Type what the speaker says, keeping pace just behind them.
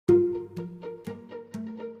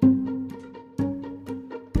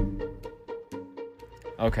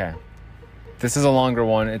Okay. This is a longer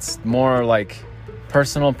one. It's more like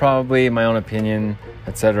personal, probably, my own opinion,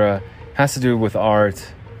 etc. Has to do with art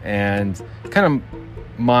and kind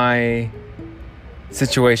of my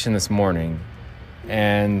situation this morning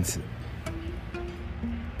and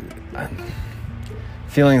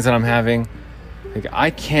feelings that I'm having. Like,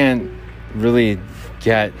 I can't really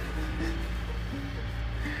get...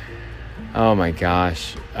 Oh my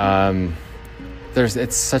gosh.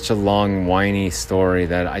 It's such a long, whiny story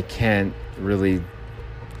that I can't really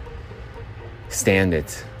stand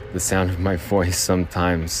it, the sound of my voice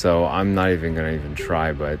sometimes, so I'm not even gonna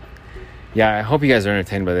try. But yeah, I hope you guys are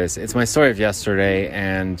entertained by this. It's my story of yesterday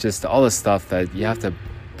and just all the stuff that you have to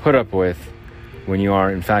put up with when you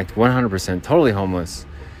are, in fact, 100% totally homeless.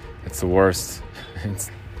 It's the worst. It's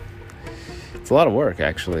a lot of work,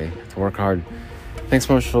 actually, to work hard. Thanks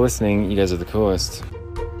so much for listening. You guys are the coolest.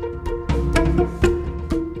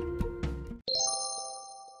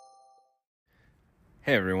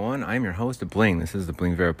 Hey everyone, I'm your host, Bling. This is the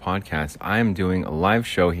Bling Vera podcast. I'm doing a live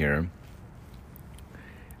show here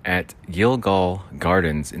at Gilgal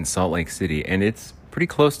Gardens in Salt Lake City, and it's pretty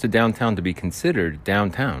close to downtown to be considered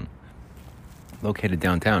downtown, located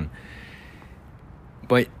downtown.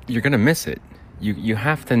 But you're going to miss it. You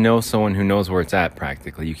have to know someone who knows where it's at,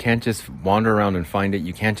 practically. You can't just wander around and find it.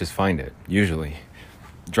 You can't just find it, usually.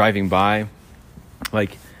 Driving by,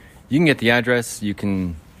 like, you can get the address, you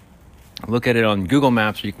can look at it on Google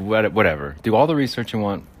Maps, you can whatever. Do all the research you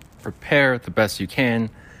want, prepare the best you can,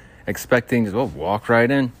 expecting to walk right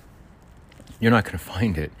in. You're not going to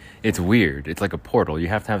find it. It's weird. It's like a portal. You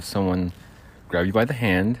have to have someone grab you by the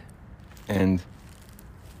hand and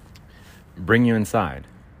bring you inside.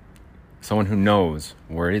 Someone who knows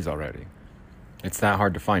where it is already. It's that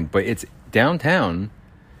hard to find. But it's downtown.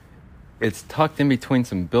 It's tucked in between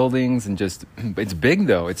some buildings and just... It's big,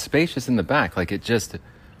 though. It's spacious in the back. Like, it just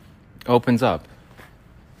opens up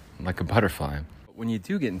like a butterfly. When you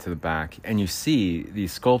do get into the back and you see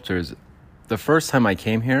these sculptures, the first time I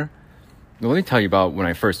came here... Let me tell you about when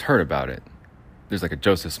I first heard about it. There's like a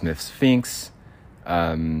Joseph Smith Sphinx.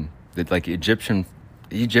 Like Egyptian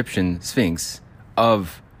Sphinx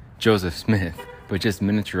of Joseph Smith, but just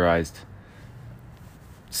miniaturized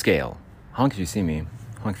scale. Honk if you see me,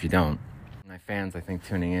 honk if you don't. My fans, I think,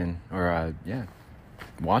 tuning in, or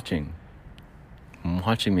watching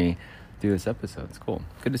me do this episode. It's cool.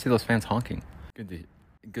 Good to see those fans honking.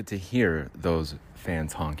 Good to hear those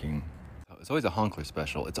fans honking. It's always a honkler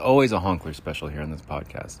special. It's always a honkler special here on this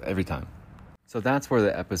podcast, every time. So that's where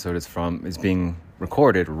the episode is being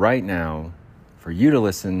recorded right now for you to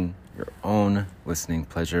listen, your own listening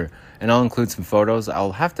pleasure. And I'll include some photos.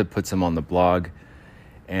 I'll have to put some on the blog,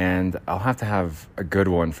 and I'll have to have a good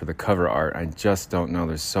one for the cover art. I just don't know.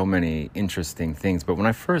 There's so many interesting things. But when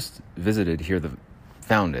I first visited here,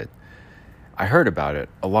 found it, I heard about it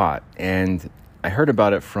a lot. And I heard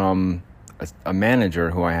about it from a manager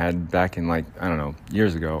who I had back in, like, I don't know,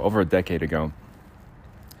 years ago, over a decade ago.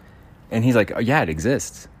 And he's like, oh, yeah, it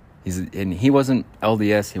exists. And he wasn't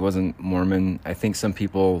LDS, he wasn't Mormon. I think some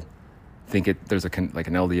people think there's an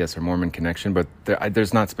LDS or Mormon connection, but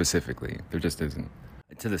there's not specifically. There just isn't.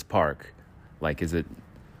 To this park, like, is it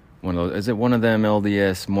one of them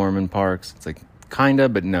LDS Mormon parks? It's like, kinda,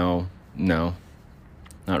 but no, not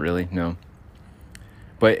really, no.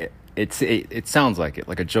 But it sounds like it,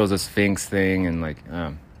 like a Joseph Sphinx thing, and like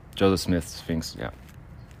Joseph Smith Sphinx, yeah.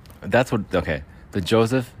 That's what, okay, the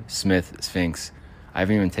Joseph Smith Sphinx. I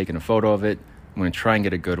haven't even taken a photo of it. I'm going to try and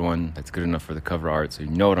get a good one that's good enough for the cover art so you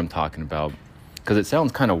know what I'm talking about. Because it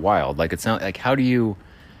sounds kind of wild. Like, it sounds like, how do you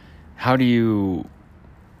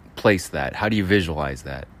place that? How do you visualize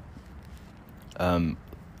that?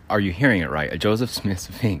 Are you hearing it right? A Joseph Smith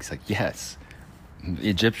Sphinx. Like, yes.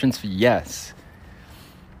 Egyptians, yes.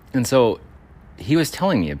 And so he was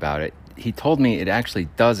telling me about it. He told me it actually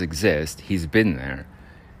does exist. He's been there.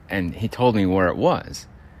 And he told me where it was.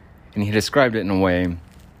 And he described it in a way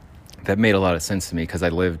that made a lot of sense to me because I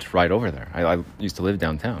lived right over there. I used to live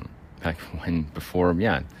downtown before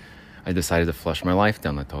I decided to flush my life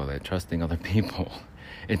down the toilet, trusting other people.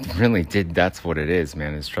 It really did. That's what it is,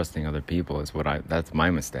 man, is trusting other people that's my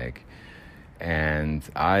mistake. And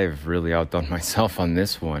I've really outdone myself on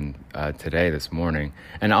this one this morning.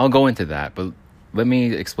 And I'll go into that, but let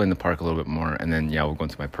me explain the park a little bit more. And then, we'll go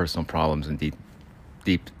into my personal problems and deep,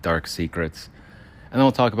 dark secrets. And then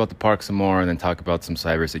we'll talk about the park some more, and then talk about some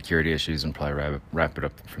cybersecurity issues, and probably wrap it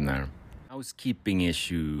up from there. Housekeeping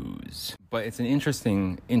issues. But it's an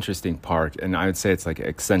interesting park, and I would say it's like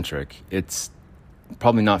eccentric. It's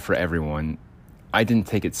probably not for everyone. I didn't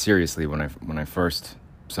take it seriously when I first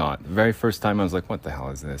saw it. The very first time I was like, what the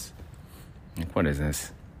hell is this? Like, what is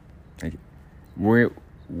this? Like, we're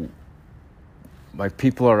like,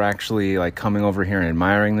 people are actually like coming over here and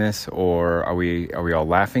admiring this, or are we all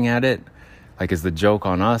laughing at it? Like, is the joke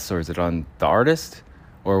on us, or is it on the artist,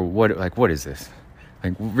 or what? Like, what is this?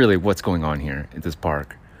 Like, really, what's going on here at this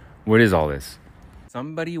park? What is all this?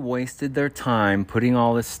 Somebody wasted their time putting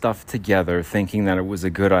all this stuff together, thinking that it was a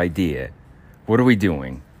good idea. What are we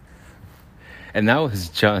doing? And that was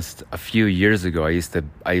just a few years ago. I used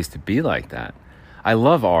to be like that. I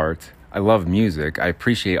love art. I love music. I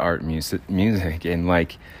appreciate art, music, and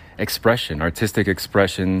like expression, artistic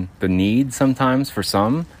expression. The need sometimes for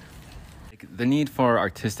some, the need for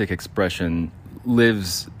artistic expression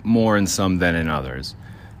lives more in some than in others.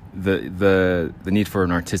 The need for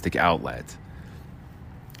an artistic outlet,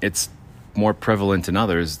 it's more prevalent in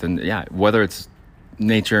others than, whether it's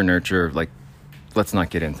nature, nurture, like, let's not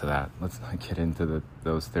get into that. Let's not get into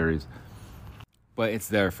those theories. But it's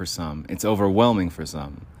there for some. It's overwhelming for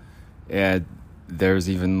some. And there's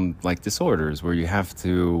even like disorders where you have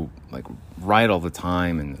to like write all the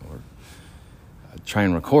time or try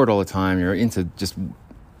and record all the time. You're just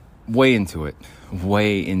way into it.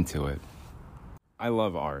 I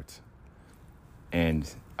love art.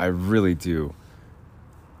 And I really do.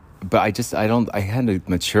 But I had to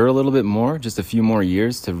mature a little bit more, just a few more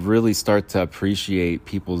years to really start to appreciate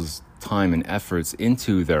people's time and efforts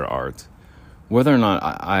into their art. Whether or not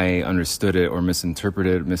I understood it or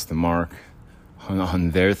misinterpreted, missed the mark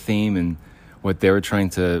on their theme and what they were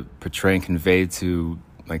trying to portray and convey to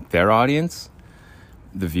like their audience,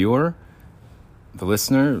 the viewer, the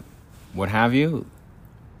listener, what have you,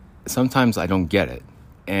 sometimes I don't get it.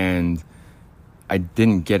 And I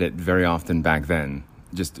didn't get it very often back then,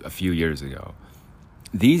 just a few years ago.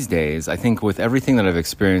 These days, I think with everything that I've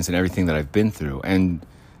experienced and everything that I've been through, and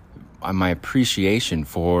my appreciation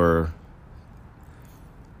for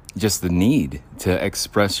just the need to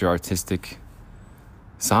express your artistic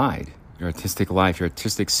side, your artistic life, your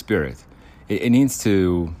artistic spirit, it needs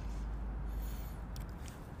to,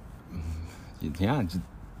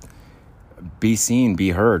 be seen, be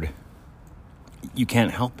heard. You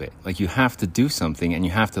can't help it. Like, you have to do something, and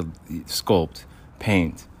you have to sculpt,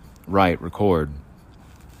 paint, write, record,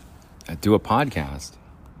 do a podcast.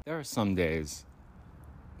 There are some days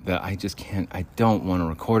that I just can't, I don't want to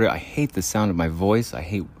record it. I hate the sound of my voice. I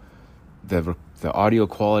hate the audio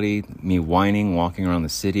quality, me whining, walking around the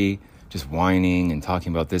city, just whining and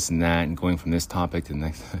talking about this and that and going from this topic to the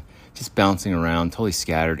next, just bouncing around, totally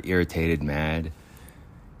scattered, irritated, mad.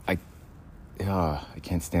 I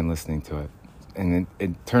can't stand listening to it. And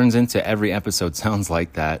it turns into, every episode sounds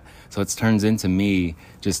like that. So it turns into me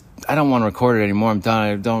just, I don't want to record it anymore. I'm done.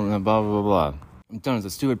 I don't, blah, blah, blah, blah. I'm done. It's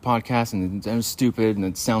a stupid podcast, and I'm stupid, and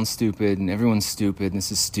it sounds stupid, and everyone's stupid, and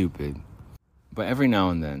this is stupid. But every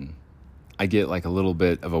now and then, I get like a little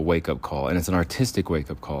bit of a wake-up call, and it's an artistic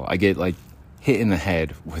wake-up call. I get like hit in the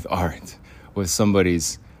head with art, with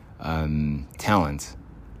somebody's talent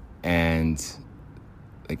and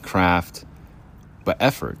like craft, but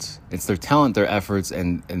efforts. It's their talent, their efforts,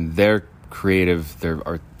 and their creative, their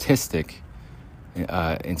artistic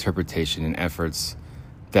interpretation and efforts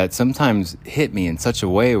that sometimes hit me in such a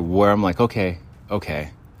way where I'm like, okay,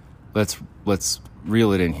 let's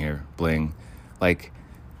reel it in here, Bling. Like,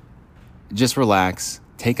 just relax,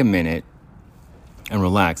 take a minute, and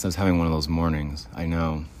relax. I was having one of those mornings. I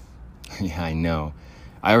know. Yeah, I know.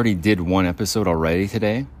 I already did one episode already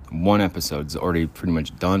today. One episode's already pretty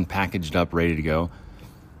much done, packaged up, ready to go.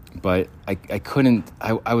 But I couldn't,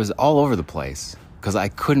 I was all over the place because I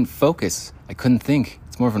couldn't focus. I couldn't think.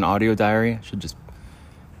 It's more of an audio diary. I should just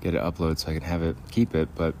get it uploaded so I can have it, keep it,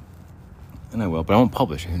 and I will, but I won't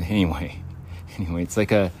publish it anyway. Anyway, it's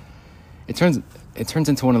like it turns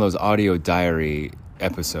into one of those audio diary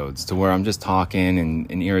episodes to where I'm just talking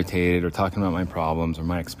and irritated or talking about my problems or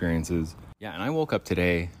my experiences. Yeah, and I woke up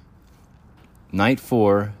today, night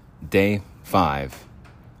 4, day 5,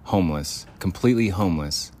 homeless, completely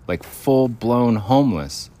homeless, like full-blown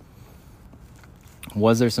homeless.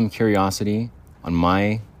 Was there some curiosity on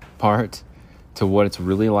my part to what it's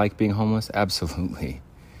really like being homeless? Absolutely,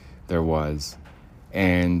 there was.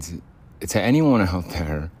 And to anyone out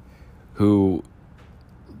there who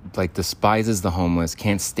like despises the homeless,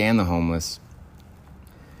 can't stand the homeless,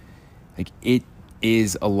 like, it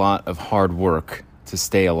is a lot of hard work to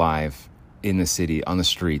stay alive in the city, on the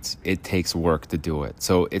streets. It takes work to do it.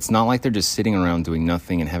 So it's not like they're just sitting around doing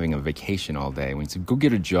nothing and having a vacation all day. When you say, go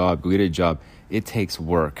get a job, it takes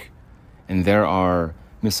work. And there are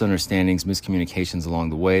misunderstandings, miscommunications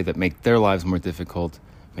along the way that make their lives more difficult,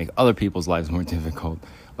 make other people's lives more difficult.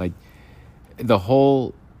 Like, the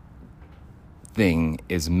whole thing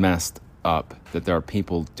is messed up that there are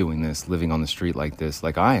people doing this, living on the street like this,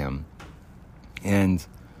 like I am. And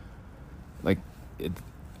like,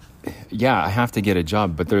 I have to get a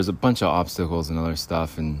job, but there's a bunch of obstacles and other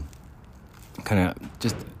stuff, and kind of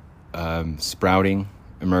just sprouting,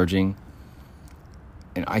 emerging.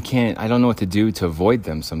 And I don't know what to do to avoid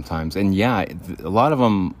them sometimes. And a lot of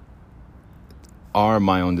them are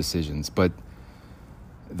my own decisions, but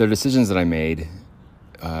they're decisions that I made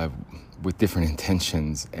with different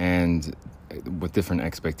intentions and with different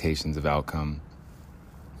expectations of outcome.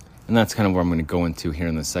 And that's kind of where I'm going to go into here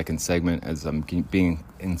in the second segment, as I'm being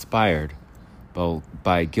inspired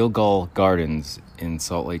by Gilgal Gardens in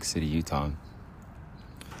Salt Lake City, Utah.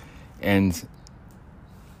 And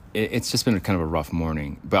it's just been kind of a rough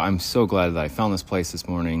morning, but I'm so glad that I found this place this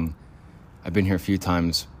morning. I've been here a few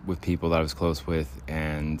times with people that I was close with,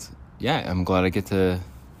 and I'm glad I get to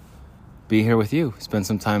be here with you, spend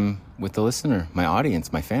some time with the listener, my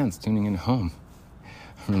audience, my fans tuning in home.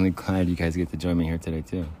 I'm really glad you guys get to join me here today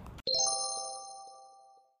too.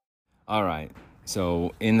 All right,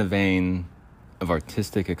 so in the vein of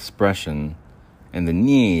artistic expression and the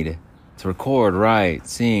need to record, write,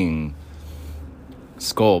 sing,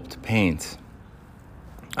 sculpt, paint,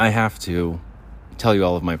 I have to tell you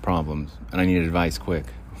all of my problems, and I need advice quick,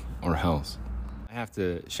 or else. I have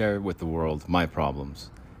to share with the world my problems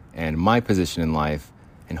and my position in life,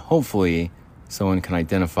 and hopefully someone can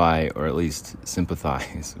identify or at least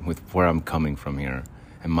sympathize with where I'm coming from here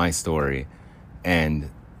and my story, and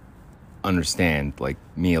understand like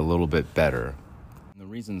me a little bit better, and the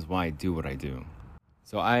reasons why I do what I do.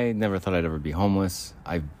 So I never thought I'd ever be homeless.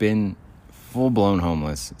 I've been full-blown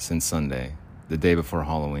homeless since Sunday, the day before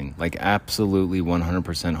Halloween. Like absolutely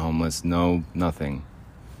 100% homeless, nothing.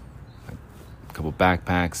 A couple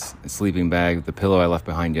backpacks, a sleeping bag, the pillow I left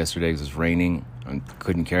behind yesterday because it was raining. I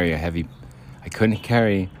couldn't carry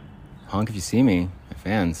honk if you see me, my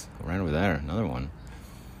fans, right over there, another one.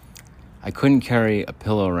 I couldn't carry a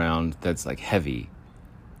pillow around that's like heavy,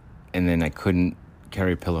 and then I couldn't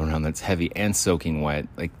carry a pillow around that's heavy and soaking wet.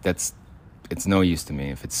 Like it's no use to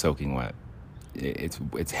me if it's soaking wet.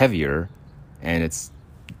 It's heavier, and it's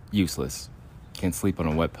useless. Can't sleep on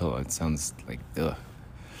a wet pillow. It sounds like ugh.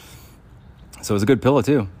 So it was a good pillow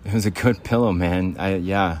too. It was a good pillow, man.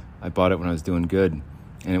 I bought it when I was doing good,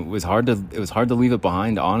 and it was hard to leave it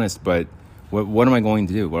behind, honest. But what am I going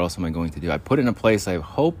to do? What else am I going to do? I put it in a place I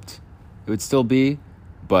hoped it would still be,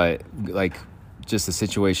 but like just the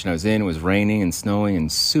situation I was in, it was raining and snowing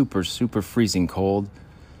and super, super freezing cold,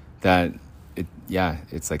 that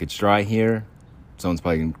it's like it's dry here. Someone's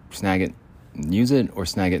probably going to snag it and use it, or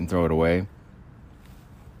snag it and throw it away.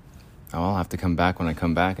 I'll have to come back when I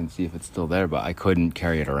come back and see if it's still there, but I couldn't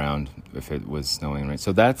carry it around if it was snowing, right?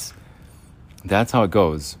 So that's how it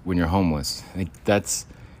goes when you're homeless. Like that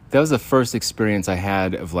was the first experience I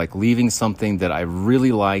had of like leaving something that I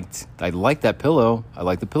really liked. I liked that pillow. I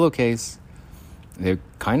liked the pillowcase. They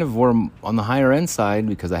kind of were on the higher end side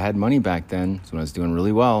because I had money back then. So when I was doing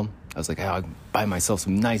really well, I was like, hey, I'll buy myself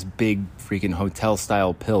some nice big freaking hotel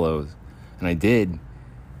style pillows. And I did.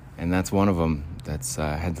 And that's one of them that's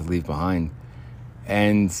I had to leave behind.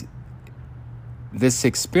 And this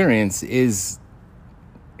experience it is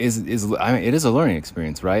a learning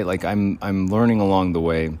experience, right? Like I'm learning along the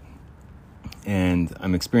way, and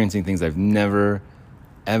I'm experiencing things I've never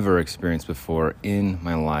ever experienced before in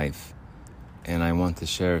my life, and I want to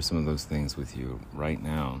share some of those things with you right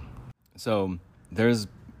now. So there's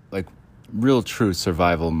like real true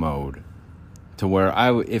survival mode, to where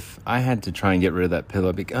if I had to try and get rid of that pillow,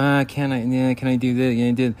 I'd be can I do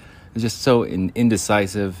this? It's just so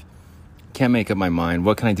indecisive. Can't make up my mind.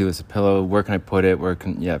 What can I do with a pillow? Where can I put it?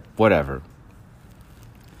 Whatever.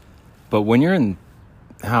 But when you're in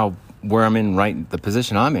where I'm in, right, the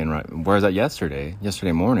position I'm in, right, where I was at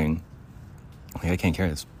yesterday morning, I can't carry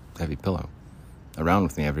this heavy pillow around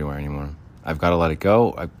with me everywhere anymore. I've got to let it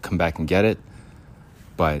go. I come back and get it,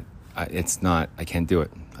 but I can't do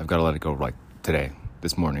it. I've got to let it go like today,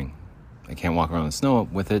 this morning. I can't walk around in the snow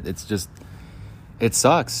with it. It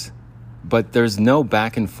sucks. But there's no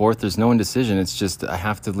back and forth. There's no indecision. It's just I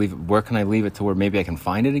have to leave it. Where can I leave it to where maybe I can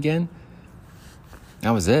find it again?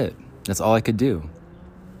 That was it. That's all I could do.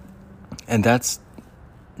 And that's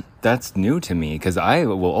new to me, because I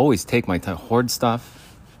will always take my time, hoard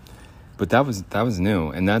stuff. But that was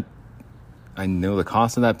new, and that I know the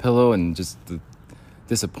cost of that pillow and just the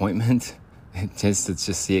disappointment just to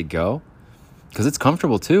just see it go, because it's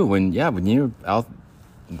comfortable too when you're out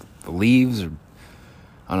the leaves or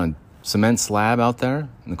on a cement slab out there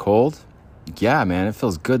in the cold. Man, it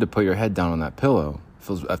feels good to put your head down on that pillow. It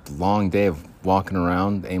feels after a long day of walking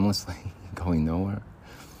around aimlessly, going nowhere.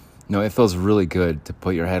 No, it feels really good to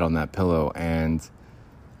put your head on that pillow, and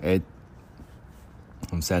I'm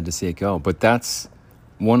sad to see it go. But that's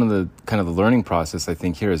one of the kind of the learning process, I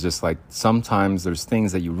think, here is just like sometimes there's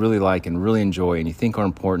things that you really like and really enjoy and you think are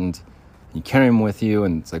important. You carry them with you,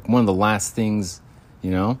 and it's like one of the last things,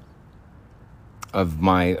 of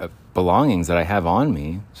my belongings that I have on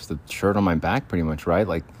me, just a shirt on my back pretty much, right?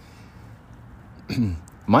 Like,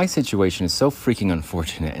 my situation is so freaking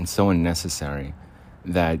unfortunate and so unnecessary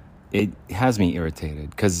that it has me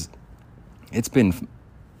irritated, because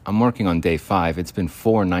I'm working on day 5. It's been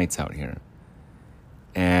 4 nights out here.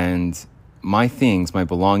 And my things, my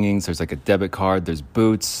belongings, there's like a debit card, there's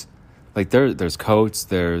boots, like there's coats,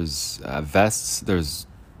 there's vests, there's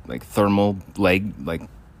like thermal leg, like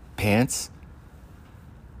pants,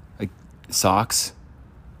 like socks.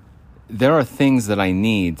 There are things that I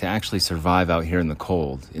need to actually survive out here in the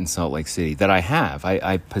cold in Salt Lake City that I have.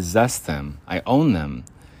 I possess them. I own them.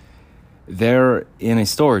 They're in a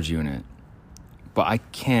storage unit, but I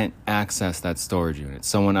can't access that storage unit.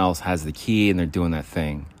 Someone else has the key and they're doing that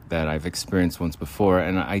thing that I've experienced once before,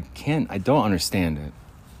 and I don't understand it.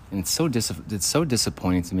 And it's so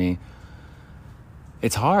disappointing to me.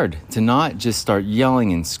 It's hard to not just start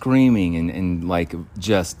yelling and screaming and like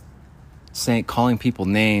just calling people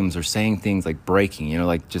names or saying things like breaking,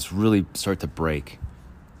 like just really start to break.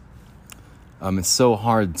 It's so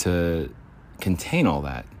hard to contain all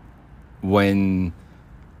that when,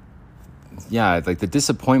 like the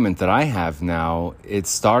disappointment that I have now,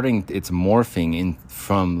 it's morphing in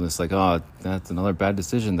from this like, oh, that's another bad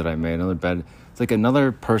decision that I made, it's like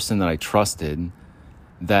another person that I trusted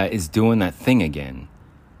that is doing that thing again.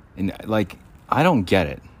 And like, I don't get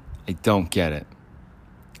it.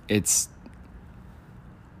 It's,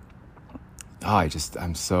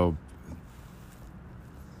 I'm so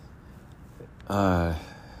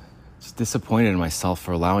just disappointed in myself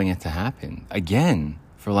for allowing it to happen again.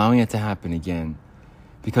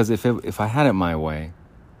 Because if I had it my way,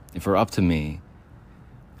 if it were up to me,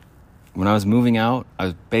 when I was moving out, I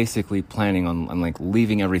was basically planning on like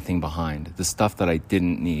leaving everything behind, the stuff that I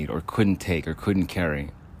didn't need or couldn't take or couldn't carry.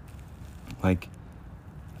 Like,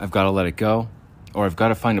 I've got to let it go, or I've got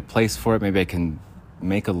to find a place for it. Maybe I can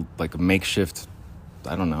make a makeshift,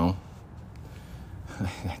 I don't know,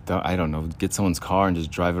 get someone's car and just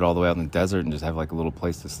drive it all the way out in the desert and just have like a little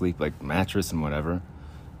place to sleep, like mattress and whatever,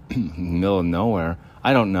 in the middle of nowhere.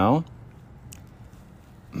 I don't know.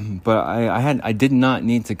 But I did not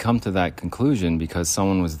need to come to that conclusion because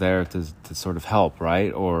someone was there to sort of help,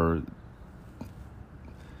 right? Or,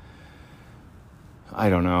 I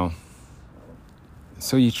don't know.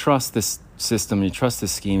 So you trust this system, you trust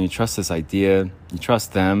this scheme, you trust this idea, you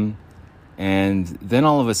trust them, and then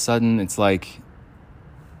all of a sudden it's like,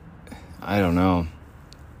 I don't know.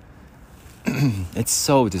 It's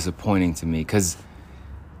so disappointing to me because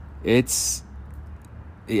it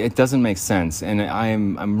doesn't make sense, and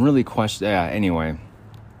I'm really questioning. Yeah, anyway,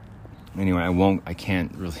 I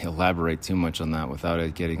can't really elaborate too much on that without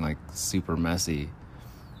it getting like super messy.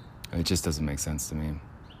 It just doesn't make sense to me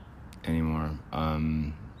anymore. All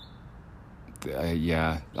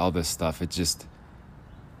this stuff, it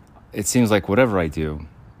seems like whatever I do,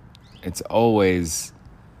 it's always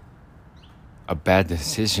a bad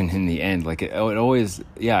decision in the end. Like it always,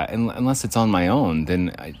 unless it's on my own,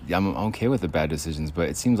 then I'm okay with the bad decisions. But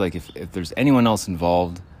it seems like if there's anyone else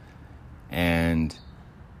involved, and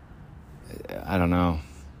I don't know,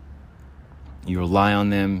 you rely on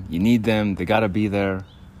them, you need them, they gotta be there,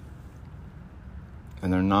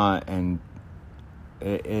 and they're not, and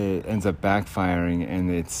it ends up backfiring, and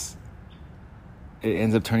it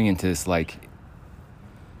ends up turning into this like,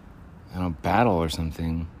 I don't know, battle or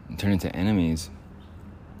something, and turn into enemies.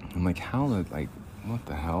 I'm like, what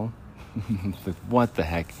the hell? What the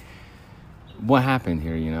heck? What happened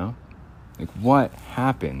here, Like, what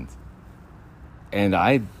happened? And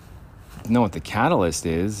I know what the catalyst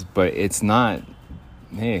is, but it's not,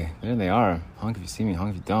 hey, there they are. Honk if you see me, honk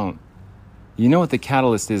if you don't. You know what the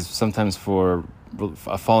catalyst is sometimes for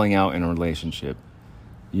a falling out in a relationship.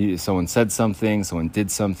 Someone said something, someone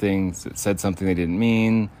did something, said something they didn't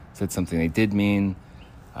mean, said something they did mean,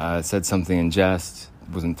 said something in jest,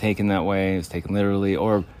 wasn't taken that way, it was taken literally,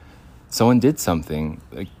 or someone did something,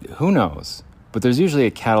 like, who knows? But there's usually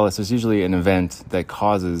a catalyst, there's usually an event that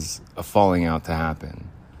causes a falling out to happen.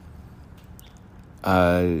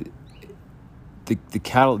 The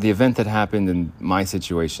event that happened in my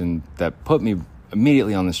situation that put me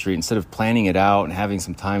immediately on the street, instead of planning it out and having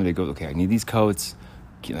some time to go, okay, I need these coats,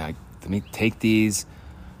 let me take these,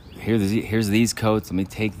 here's these coats, let me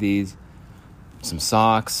take these, some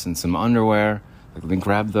socks and some underwear. Like, let me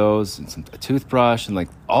grab those and a toothbrush and like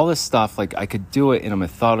all this stuff. Like, I could do it in a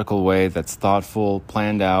methodical way that's thoughtful,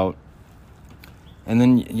 planned out. And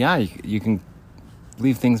then, yeah, you can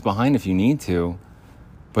leave things behind if you need to.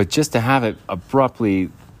 But just to have it abruptly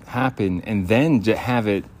happen and then to have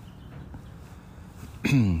it,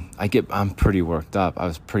 I'm pretty worked up. I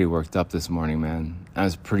was pretty worked up this morning, man. I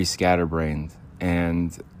was pretty scatterbrained,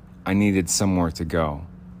 and I needed somewhere to go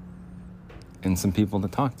and some people to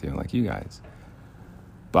talk to, like you guys.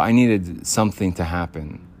 But I needed something to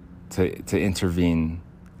happen, to intervene,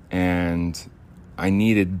 and I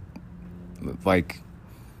needed, like,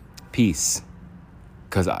 peace.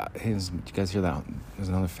 Because, did you guys hear that? There's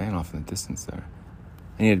another fan off in the distance there.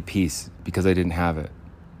 I needed peace because I didn't have it.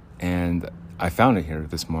 And I found it here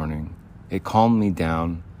this morning. It calmed me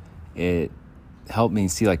down. It helped me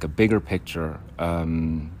see, like, a bigger picture.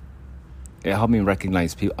 It helped me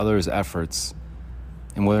recognize others' efforts,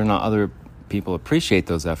 and whether or not other people appreciate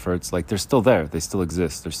those efforts, like, they're still there. They still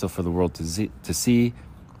exist. They're still for the world to see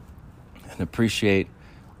and appreciate,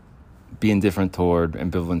 be indifferent toward,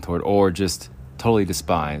 ambivalent toward, or just totally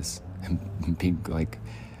despise and be like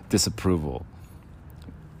disapproval.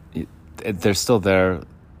 They're still there.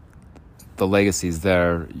 The legacy is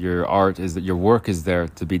there. Your art is that your work is there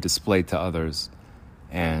to be displayed to others,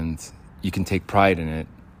 and you can take pride in it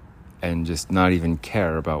and just not even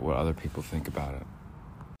care about what other people think about it.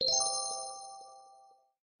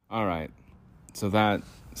 All right, so that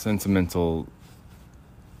sentimental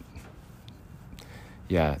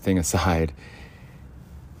thing aside,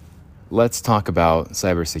 let's talk about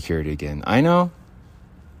cybersecurity again. I know,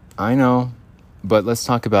 but let's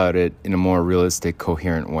talk about it in a more realistic,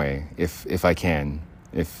 coherent way, if I can,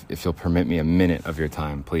 if you'll permit me a minute of your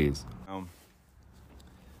time, please.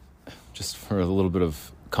 Just for a little bit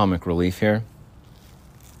of comic relief here.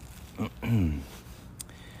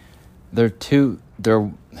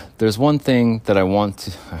 There's one thing that I want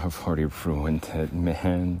to... I've already ruined it,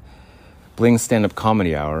 man. Bling Stand-Up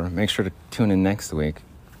Comedy Hour. Make sure to tune in next week.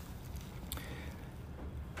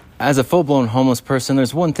 As a full-blown homeless person,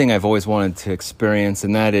 there's one thing I've always wanted to experience,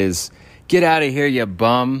 and that is, get out of here, you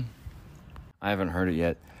bum. I haven't heard it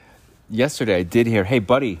yet. Yesterday, I did hear, hey,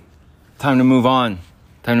 buddy, time to move on.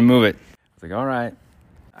 Time to move it. I was like, all right.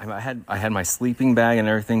 I had my sleeping bag and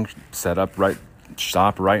everything set up right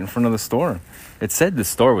in front of the store. It said the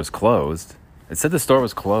store was closed.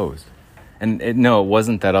 And it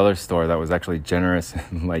wasn't that other store that was actually generous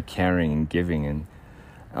and like caring and giving and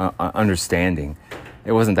understanding.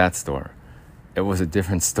 It wasn't that store. It was a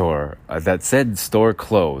different store that said store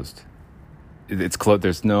closed. It's closed.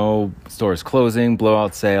 There's no stores closing,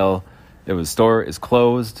 blowout sale. It was store is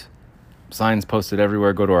closed. Signs posted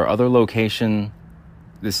everywhere. Go to our other location.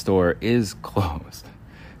 This store is closed.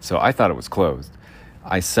 So I thought it was closed.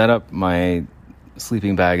 I set up my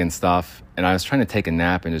sleeping bag and stuff, and I was trying to take a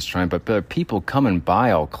nap and but there are people coming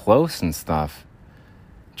by all close and stuff,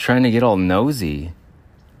 trying to get all nosy.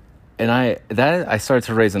 And I started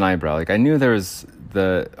to raise an eyebrow. Like, I knew there was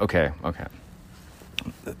okay.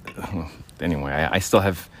 Anyway, I still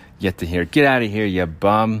have yet to hear, get out of here, you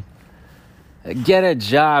bum. Get a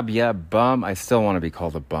job, you bum. I still want to be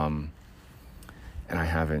called a bum. And I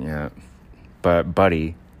haven't yet. But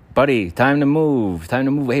buddy, time to move.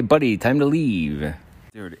 Hey, buddy, time to leave.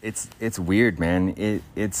 Dude, it's weird, man.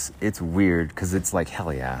 It's weird because it's like,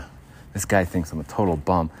 hell yeah. This guy thinks I'm a total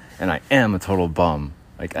bum. And I am a total bum.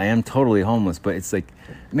 Like, I am totally homeless, but it's like,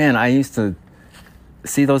 man, I used to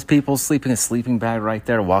see those people sleeping in a sleeping bag right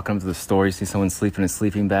there, walking up to the store, you see someone sleeping in a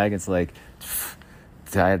sleeping bag, it's like,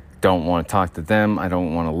 I don't want to talk to them, I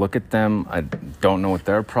don't want to look at them, I don't know what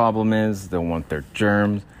their problem is, they don't want their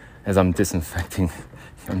germs, as I'm disinfecting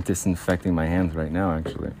my hands right now,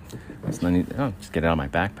 actually. Just get it out of my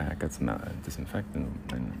backpack, that's not disinfectant,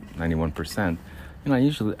 91%.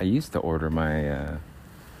 I used to order my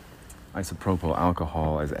isopropyl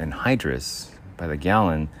alcohol as anhydrous by the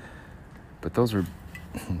gallon, but those were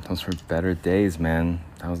better days, man.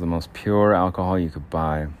 That was the most pure alcohol you could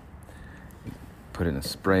buy. Put it in a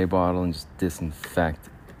spray bottle and just disinfect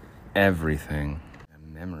everything.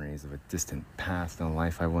 Memories of a distant past and a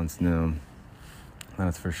life I once knew.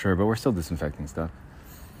 That's for sure, but we're still disinfecting stuff.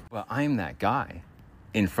 Well, I'm that guy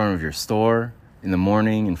in front of your store in the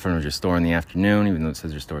morning, in front of your store in the afternoon, even though it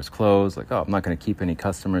says your store is closed. Like, I'm not going to keep any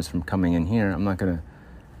customers from coming in here. I'm not going to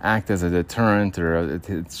act as a deterrent, or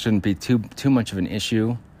it shouldn't be too much of an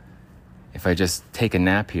issue if I just take a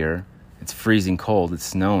nap here. It's freezing cold. It's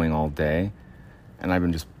snowing all day. And I've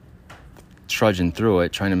been just trudging through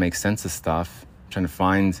it, trying to make sense of stuff, trying to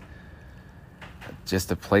find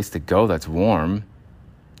just a place to go that's warm.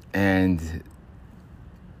 And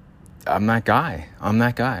I'm that guy.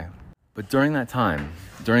 But during that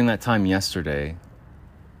time yesterday,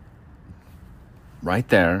 right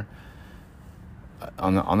there,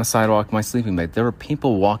 on the sidewalk, my sleeping bag, there were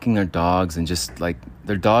people walking their dogs, and just like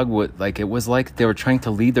their dog would, like, it was like they were trying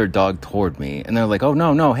to lead their dog toward me, and they're like, oh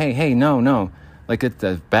no, hey, no, like it's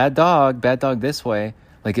a bad dog this way,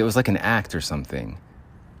 like it was like an act or something.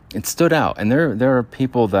 It stood out. And there are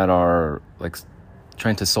people that are like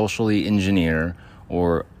trying to socially engineer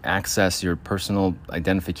or access your personal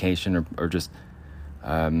identification or just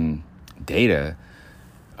data,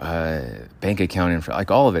 bank account info,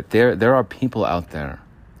 like all of it. There are people out there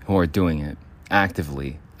who are doing it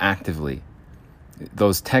actively.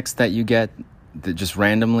 Those texts that you get that just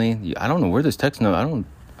randomly, I don't know where this text. No, I don't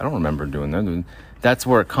remember doing that. That's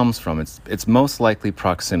where it comes from. It's most likely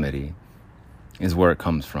proximity is where it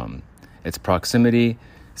comes from. It's proximity.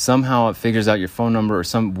 Somehow it figures out your phone number or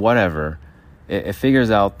some whatever. It figures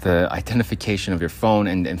out the identification of your phone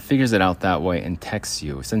and figures it out that way and texts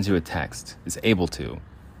you, sends you a text. It's able to.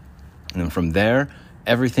 And then from there,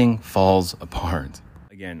 everything falls apart.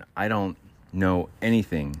 Again, I don't know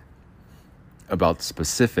anything about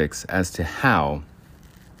specifics as to how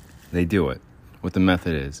they do it, what the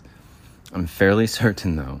method is. I'm fairly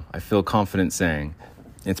certain, though, I feel confident saying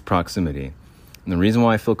it's proximity. And the reason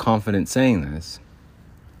why I feel confident saying this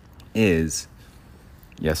is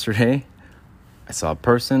yesterday I saw a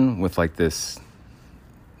person with like this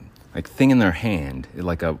like thing in their hand,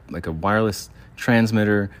 like a wireless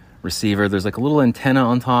transmitter receiver. There's like a little antenna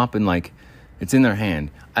on top, and like it's in their hand.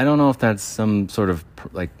 I don't know if that's some sort of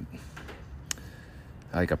like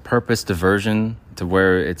a purpose diversion to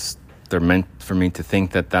where they're meant for me to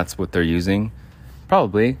think that that's what they're using.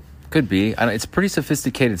 Probably could be. It's pretty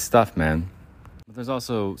sophisticated stuff, man. But there's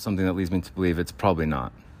also something that leads me to believe it's probably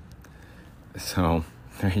not. So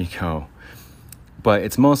there you go. But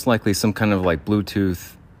it's most likely some kind of like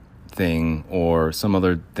Bluetooth thing or some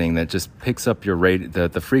other thing that just picks up your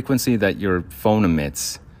the frequency that your phone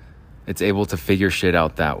emits. It's able to figure shit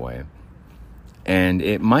out that way. And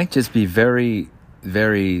it might just be very,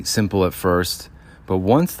 very simple at first, but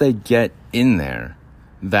once they get in there,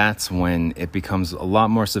 that's when it becomes a lot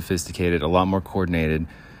more sophisticated, a lot more coordinated.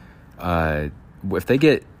 If they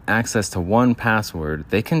get access to one password,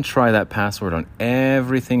 they can try that password on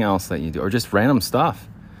everything else that you do, or just random stuff.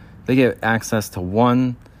 They get access to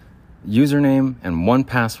one username and one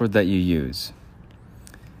password that you use.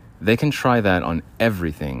 They can try that on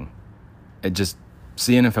everything, just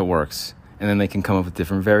seeing if it works. And then they can come up with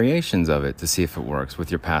different variations of it to see if it works with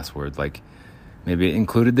your password. Like maybe it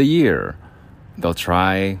included the year. They'll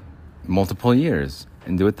try multiple years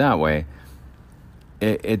and do it that way.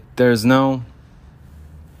 There's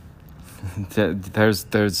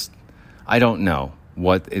I don't know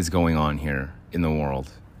what is going on here in the world.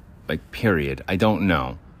 Like, period. I don't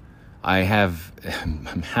know.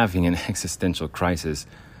 I'm having an existential crisis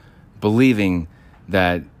believing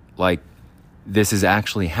that, like, this is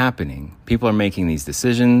actually happening. People are making these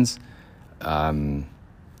decisions,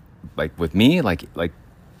 like with me, like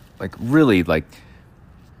really, like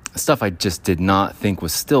stuff I just did not think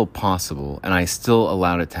was still possible, and I still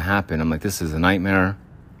allowed it to happen. I'm like, this is a nightmare.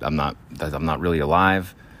 I'm not really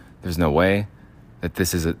alive. There's no way that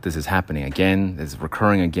this is happening again. It's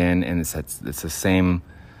recurring again, and it's the same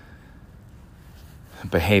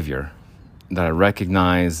behavior that I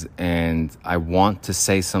recognize, and I want to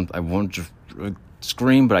say something. I want to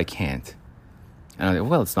scream, but I can't. And I'm like,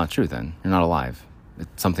 well, it's not true then. You're not alive.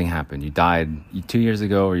 Something happened. You died 2 years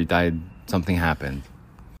ago, or you died, something happened.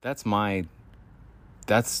 That's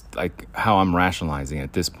like how I'm rationalizing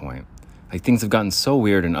at this point. Like, things have gotten so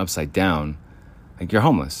weird and upside down. Like, you're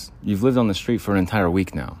homeless. You've lived on the street for an entire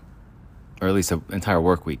week now. Or at least an entire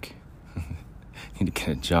work week. You need to get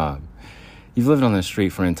a job. You've lived on the street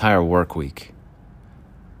for an entire work week.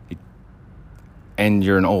 And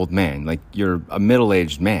you're an old man. Like, you're a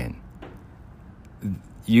middle-aged man.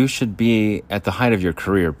 You should be at the height of your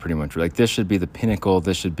career, pretty much. Like, this should be the pinnacle.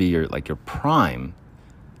 This should be your prime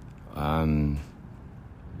of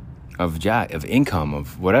income,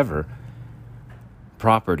 of whatever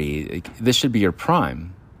property. Like, this should be your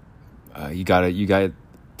prime. You got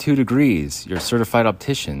 2 degrees. You're a certified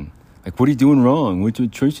optician. Like, what are you doing wrong?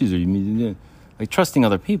 What choices are you making? Like, trusting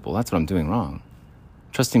other people. That's what I'm doing wrong.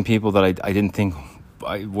 Trusting people that I didn't think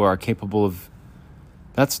were capable of.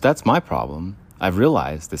 That's my problem. I've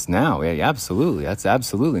realized this now. Yeah, absolutely. That's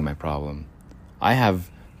absolutely my problem. I have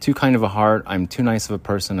too kind of a heart. I'm too nice of a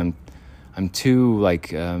person. I'm too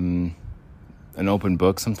like an open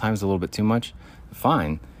book. Sometimes a little bit too much.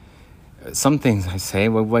 Fine. Some things I say,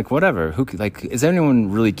 well, like whatever. Is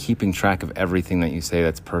anyone really keeping track of everything that you say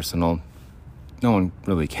that's personal? No one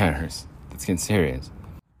really cares. Let's get serious.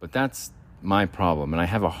 But that's my problem, and I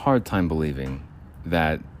have a hard time believing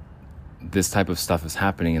that this type of stuff is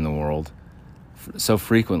happening in the world so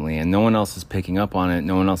frequently, and no one else is picking up on it,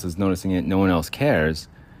 no one else is noticing it, no one else cares.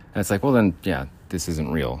 And it's like, well then, yeah, this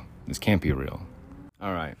isn't real. This can't be real.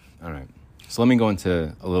 All right. So let me go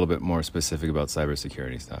into a little bit more specific about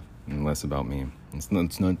cybersecurity stuff and less about me. It's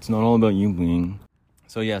not all about you, Bling.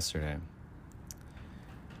 So yesterday,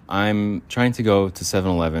 I'm trying to go to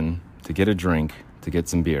 7-Eleven to get a drink, to get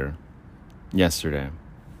some beer. Yesterday.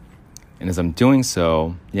 And as I'm doing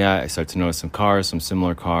so, I start to notice some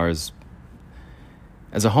similar cars.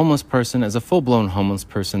 As a homeless person, as a full-blown homeless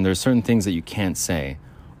person, there's certain things that you can't say.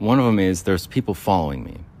 One of them is there's people following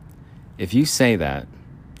me. If you say that,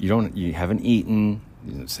 you haven't eaten,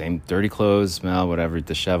 same dirty clothes, smell, whatever,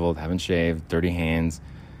 disheveled, haven't shaved, dirty hands,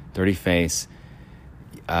 dirty face.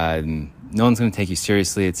 No one's going to take you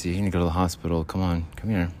seriously. You're going to go to the hospital. Come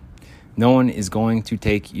here. No one is going to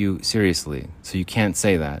take you seriously. So you can't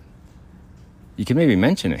say that. You can maybe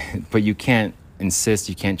mention it, but you can't insist.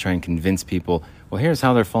 You can't try and convince people, well, here's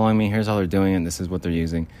how they're following me. Here's how they're doing it. This is what they're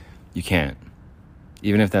using. You can't.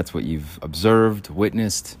 Even if that's what you've observed,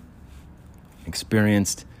 witnessed,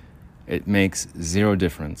 experienced, it makes zero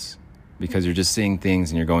difference because you're just seeing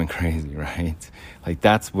things and you're going crazy, right? Like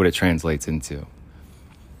that's what it translates into.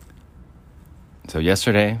 So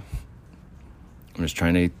yesterday, I'm just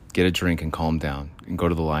trying to get a drink and calm down and go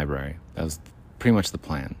to the library. That was pretty much the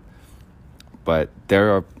plan. But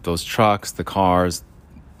there are those trucks, the cars,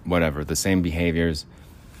 whatever, the same behaviors.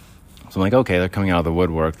 So I'm like, okay, they're coming out of the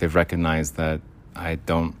woodwork. They've recognized that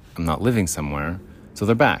I'm not living somewhere. So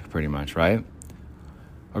they're back pretty much, right?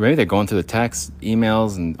 Or maybe they're going through the texts,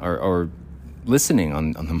 emails, or listening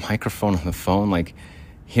on the microphone, on the phone, like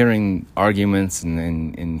hearing arguments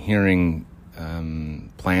and hearing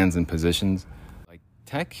plans and positions. Like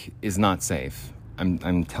tech is not safe.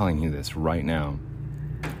 I'm telling you this right now.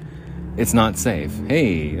 It's not safe.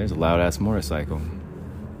 Hey, there's a loud-ass motorcycle.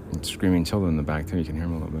 And screaming children in the back, too. You can hear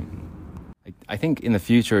them a little bit. I think in the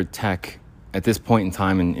future, tech, at this point in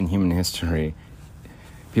time in human history,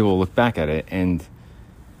 people will look back at it and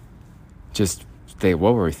just say,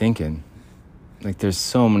 what were we thinking? Like, there's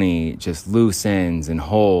so many just loose ends and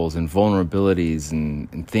holes and vulnerabilities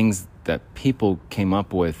and things that people came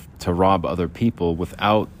up with to rob other people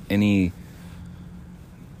without any...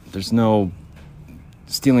 There's no...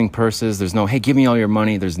 stealing purses, there's no, hey, give me all your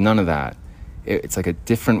money, there's none of that. It's like a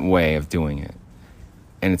different way of doing it.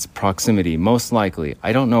 And it's proximity, most likely.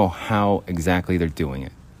 I don't know how exactly they're doing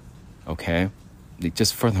it, okay?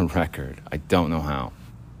 Just for the record, I don't know how.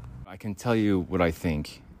 I can tell you what I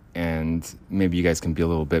think, and maybe you guys can be a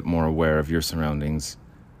little bit more aware of your surroundings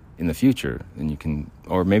in the future, and you can,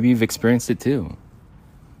 or maybe you've experienced it too.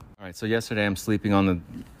 All right, so yesterday I'm sleeping on the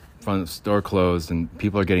front store closed and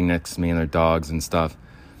people are getting next to me and their dogs and stuff.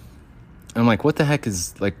 And I'm like, what the heck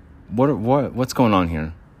is, like, what's going on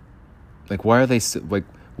here? Like, why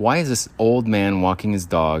is this old man walking his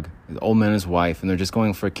dog, the old man and his wife, and they're just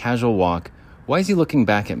going for a casual walk? Why is he looking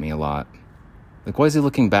back at me a lot? Like, why is he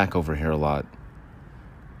looking back over here a lot?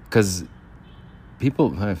 Because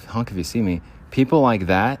people, honk if you see me, people like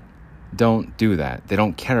that don't do that. They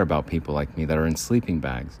don't care about people like me that are in sleeping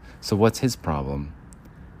bags. So what's his problem?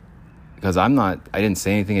 Because I didn't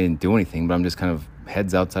say anything, I didn't do anything, but I'm just kind of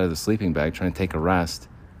heads outside of the sleeping bag trying to take a rest.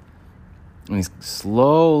 And he's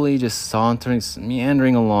slowly just sauntering,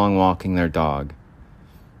 meandering along, walking their dog.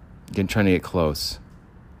 Trying to get close.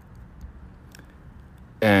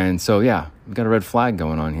 And so, we've got a red flag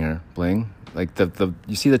going on here, Bling. Like,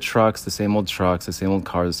 you see the trucks, the same old cars, the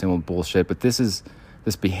same old bullshit, but this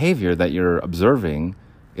behavior that you're observing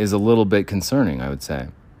is a little bit concerning, I would say.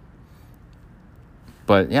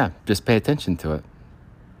 But just pay attention to it.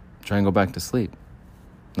 Try and go back to sleep.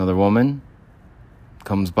 Another woman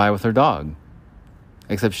comes by with her dog.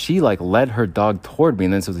 Except she led her dog toward me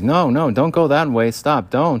and then says, no, don't go that way. Stop,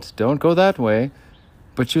 don't go that way.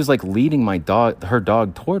 But she was leading her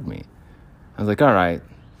dog toward me. I was like, all right.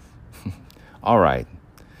 All right.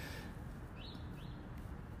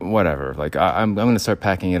 Whatever. I'm going to start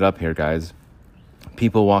packing it up here, guys.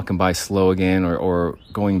 People walking by slow again or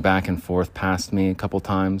going back and forth past me a couple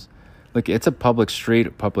times. Look, it's a public street,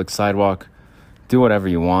 a public sidewalk. Do whatever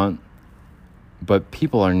you want. But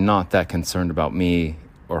people are not that concerned about me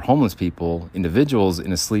or homeless people, individuals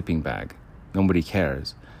in a sleeping bag. Nobody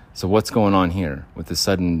cares. So what's going on here with the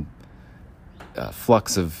sudden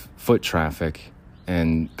flux of foot traffic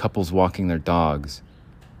and couples walking their dogs?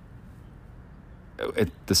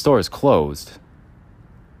 the store is closed.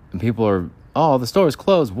 And people are, oh, the store is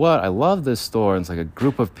closed. What? I love this store. And it's like a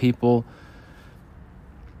group of people.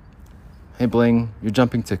 Hey, Bling, you're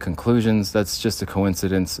jumping to conclusions. That's just a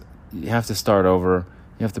coincidence. You have to start over.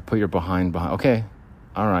 You have to put your behind. Okay.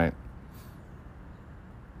 All right.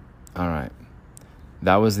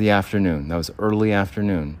 That was the afternoon. That was early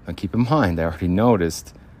afternoon. Now keep in mind, I already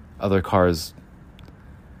noticed other cars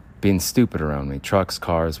being stupid around me. Trucks,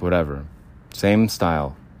 cars, whatever. Same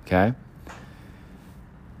style. Okay?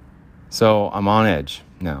 So I'm on edge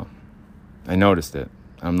now. I noticed it.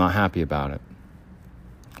 I'm not happy about it.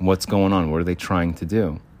 What's going on? What are they trying to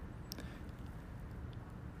do?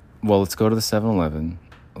 Well, let's go to the 7-Eleven.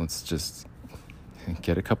 Let's just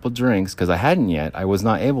get a couple drinks, because I hadn't yet. I was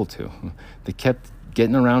not able to. They kept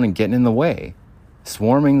getting around and getting in the way,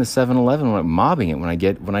 swarming the 7-Eleven, mobbing it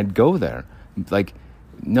when I'd go there. Like,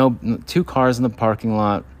 no, 2 cars in the parking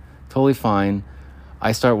lot, totally fine.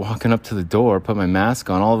 I start walking up to the door, put my mask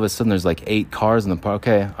on. All of a sudden, there's like 8 cars in the park.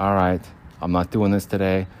 Okay, all right, I'm not doing this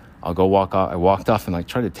today. I'll go walk off. I walked off and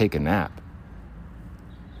tried to take a nap.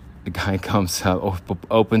 The guy comes out,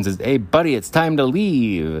 opens his, hey, buddy, it's time to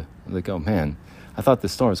leave. I'm like, oh, man, I thought the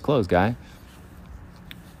store was closed, guy.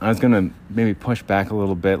 I was going to maybe push back a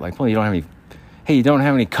little bit. Like, well, you don't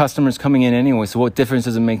have any customers coming in anyway, so what difference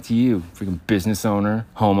does it make to you? Freaking business owner,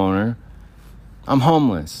 homeowner. I'm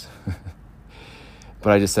homeless.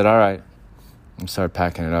 But I just said, all right. I started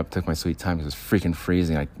packing it up, took my sweet time. It was freaking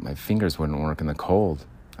freezing. My fingers wouldn't work in the cold.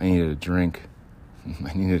 I needed a drink.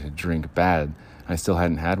 I needed a drink bad. I still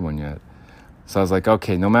hadn't had one yet. So I was like,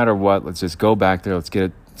 okay, no matter what, let's just go back there. Let's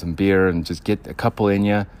get some beer and just get a couple in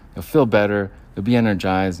you. You'll feel better. You'll be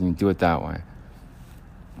energized, and you do it that way.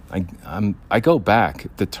 I go back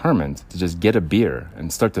determined to just get a beer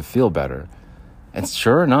and start to feel better. And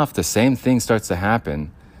sure enough, the same thing starts to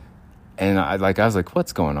happen. And I was like,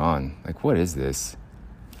 what's going on? Like, what is this?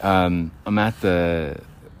 I'm at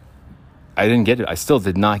I didn't get it. I still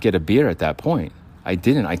did not get a beer at that point. I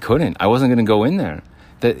couldn't. I wasn't going to go in there.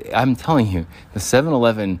 I'm telling you, the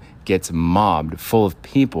 7-Eleven gets mobbed full of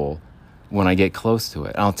people when I get close to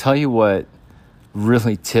it. And I'll tell you what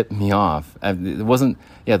really tipped me off. It wasn't,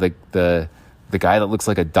 the guy that looks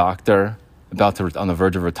like a doctor on the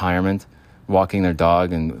verge of retirement, walking their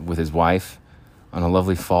dog and with his wife on a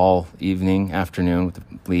lovely fall afternoon with the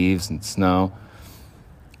leaves and snow.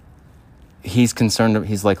 He's concerned.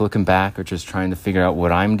 He's like looking back or just trying to figure out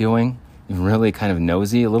what I'm doing. Really kind of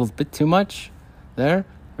nosy, a little bit too much there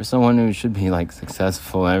for someone who should be like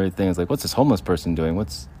successful and everything. It's like, what's this homeless person doing? What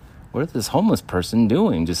is this homeless person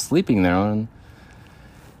doing? Just sleeping there on.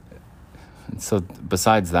 And so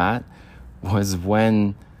besides that was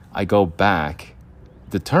when I go back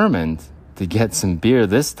determined to get some beer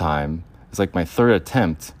this time. It's like my 3rd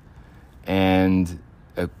attempt, and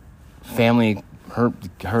a family, her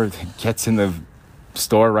gets in the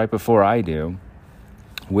store right before I do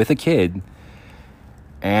with a kid.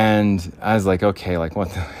 And I was like, okay, like what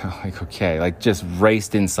the hell? Like, okay, like just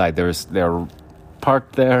raced inside. They're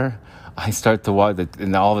parked there. I start to walk,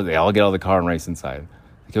 and they all get out of the car and race inside.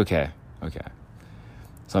 Like, okay.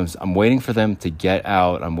 So I'm waiting for them to get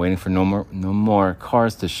out. I'm waiting for no more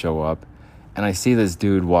cars to show up. And I see this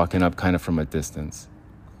dude walking up kind of from a distance.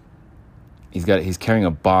 He's carrying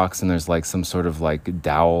a box, and there's like some sort of like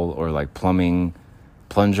dowel or like plumbing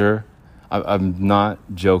plunger. I'm not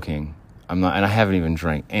joking. I'm not, and I haven't even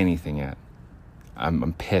drank anything yet.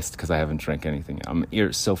 I'm pissed because I haven't drank anything yet. I'm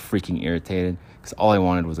so freaking irritated because all I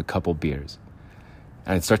wanted was a couple beers.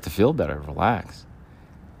 And I'd start to feel better, relax.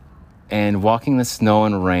 And walking the snow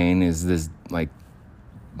and rain is this like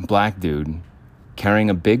black dude carrying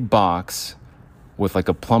a big box with like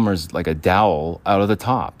a plumber's, like a dowel out of the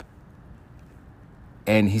top.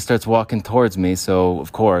 And he starts walking towards me. So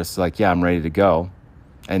of course, like, yeah, I'm ready to go.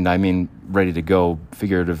 And I mean, ready to go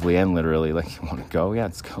figuratively and literally. Like, you want to go? Yeah,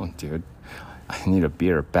 let's go, dude. I need a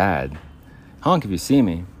beer bad. Honk if you see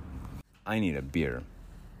me. I need a beer.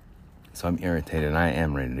 So I'm irritated and I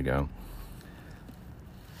am ready to go.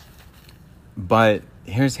 But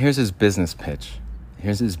here's his business pitch.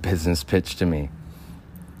 Here's his business pitch to me.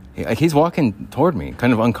 He's walking toward me,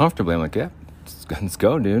 kind of uncomfortably. I'm like, yeah, let's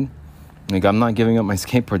go, dude. Like, I'm not giving up my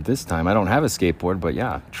skateboard this time. I don't have a skateboard, but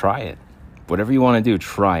yeah, try it. Whatever you want to do,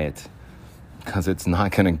 try it. Because it's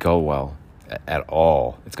not going to go well at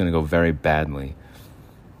all. It's going to go very badly.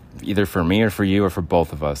 Either for me or for you or for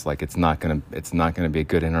both of us. Like, it's not going to be a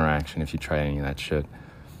good interaction if you try any of that shit.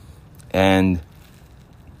 And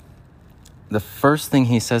the first thing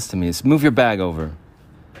he says to me is, move your bag over.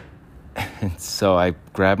 And so I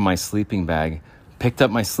grabbed my sleeping bag, picked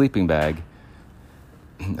up my sleeping bag,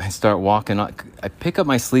 I start walking up. I pick up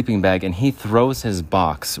my sleeping bag, and he throws his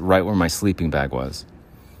box right where my sleeping bag was.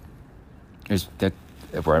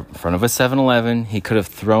 We're in front of a 7-Eleven. He could have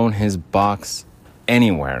thrown his box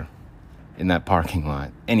anywhere in that parking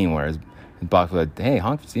lot. Anywhere. His box was like, hey,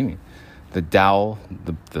 honk, see me. The dowel,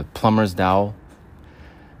 the plumber's dowel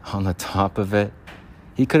on the top of it.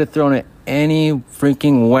 He could have thrown it any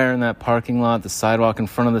freaking where in that parking lot, the sidewalk in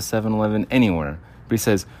front of the 7-Eleven, anywhere. But he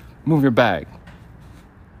says, move your bag.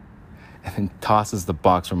 And then tosses the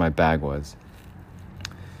box where my bag was.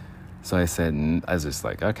 So I was just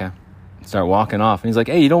like, okay. Start walking off. And he's like,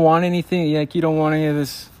 hey, you don't want anything? Like, you don't want any of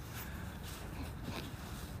this?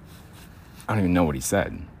 I don't even know what he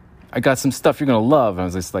said. I got some stuff you're going to love. And I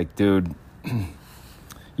was just like, dude,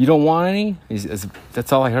 you don't want any?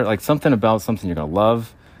 That's all I heard. Like, something about something you're going to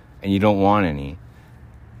love and you don't want any.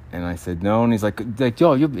 And I said, no. And he's like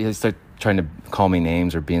yo, he started trying to call me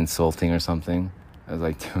names or be insulting or something. I was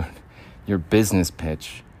like, dude, your business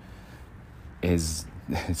pitch is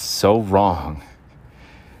so wrong.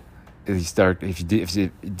 If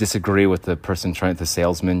you disagree with the person the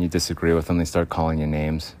salesman, you disagree with them, they start calling you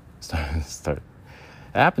names. It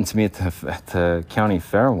happened to me at the county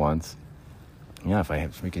fair once. Yeah,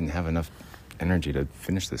 if we can have enough energy to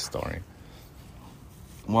finish this story.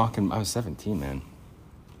 I was 17, man,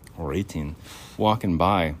 or 18, walking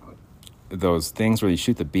by those things where you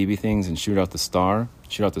shoot the BB things and shoot out the star.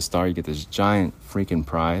 You get this giant freaking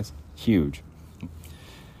prize, huge.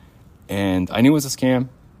 And I knew it was a scam.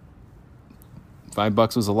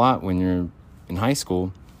 $5 was a lot when you're in high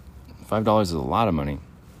school. $5 is a lot of money.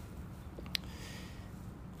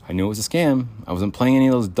 I knew it was a scam. I wasn't playing any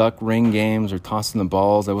of those duck ring games or tossing the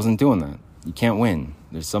balls. I wasn't doing that. You can't win.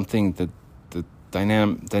 There's something that the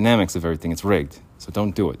dynamics of everything, it's rigged. So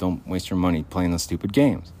don't do it. Don't waste your money playing those stupid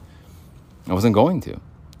games. I wasn't going to.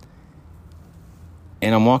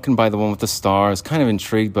 And I'm walking by the one with the stars, kind of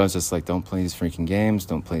intrigued, but I was just like, don't play these freaking games.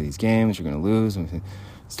 Don't play these games. You're going to lose.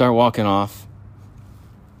 Start walking off.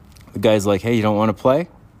 The guy's like, hey, you don't want to play?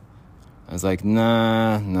 I was like,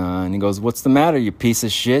 nah. And he goes, what's the matter, you piece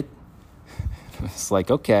of shit? It's like,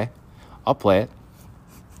 okay, I'll play it.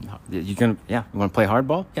 You want to play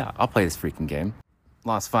hardball? Yeah, I'll play this freaking game.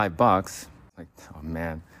 Lost $5. Like, oh,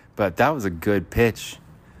 man. But that was a good pitch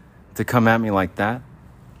to come at me like that.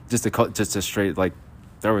 Just a straight, like,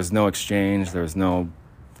 there was no exchange. There was no,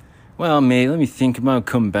 well, mate, let me think about it,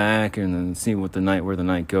 come back and then see where the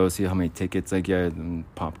night goes, see how many tickets I get, and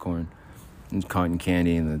popcorn and cotton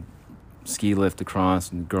candy and the ski lift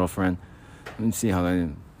across and the girlfriend. Let me see how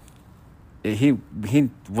that. He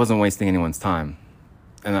wasn't wasting anyone's time.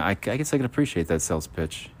 And I guess I could appreciate that sales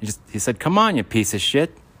pitch. He said, come on, you piece of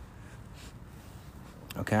shit.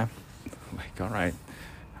 Okay. Like,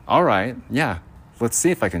 all right. Yeah. Let's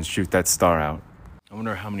see if I can shoot that star out. I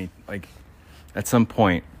wonder how many, like, at some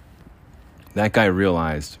point, that guy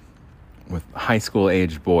realized with high school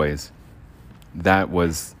aged boys, that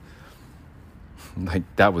was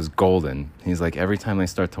golden. He's like, every time they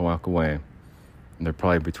start to walk away, they're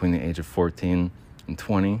probably between the age of 14 and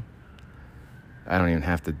 20. I don't even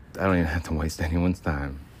have to waste anyone's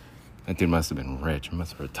time. That dude must have been rich. He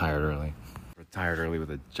must have retired early. Retired early with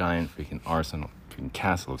a giant freaking arsenal, freaking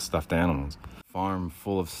castle of stuffed animals. Farm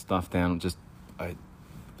full of stuffed animals, just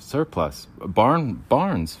surplus.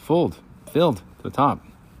 Barns filled to the top.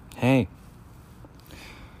 Hey,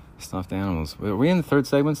 stuffed animals. Are we in the third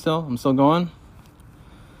segment still? I'm still going?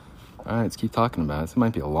 All right, let's keep talking about it. This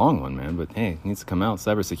might be a long one, man, but hey, it needs to come out.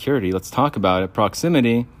 Cybersecurity, let's talk about it.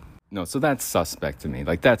 Proximity. No, so that's suspect to me.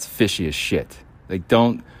 Like, that's fishy as shit. Like,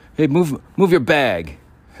 hey, move your bag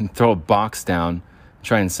and throw a box down,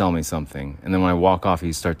 try and sell me something. And then when I walk off,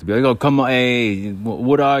 you start to be like, oh, come on, hey,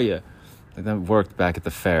 what are you? Like, that worked back at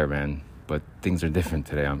the fair, man. But things are different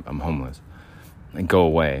today. I'm homeless. Like, go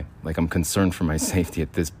away. Like, I'm concerned for my safety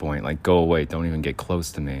at this point. Like, go away. Don't even get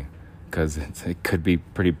close to me. Because it could be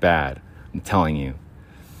pretty bad. I'm telling you.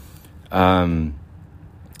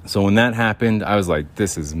 So when that happened, I was like,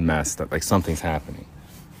 this is messed up. Like, something's happening.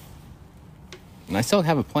 And I still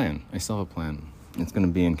have a plan. It's going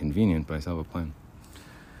to be inconvenient, but I still have a plan.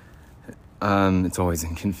 It's always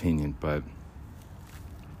inconvenient, but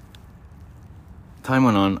time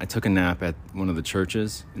went on. I took a nap at one of the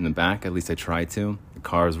churches in the back. At least I tried to. The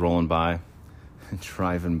cars rolling by,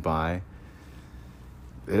 driving by.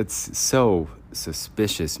 It's so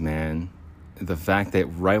suspicious, man. The fact that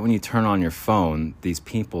right when you turn on your phone, these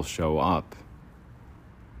people show up.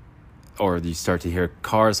 Or you start to hear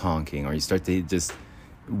cars honking, or you start to just,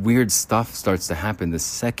 weird stuff starts to happen the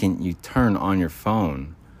second you turn on your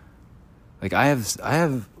phone. Like, I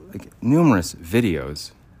have like numerous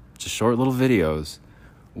videos, just short little videos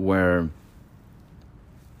where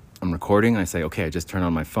I'm recording. I say, okay, I just turned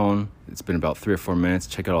on my phone. It's been about 3 or 4 minutes.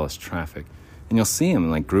 Check out all this traffic. And you'll see them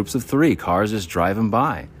in like groups of 3, cars just driving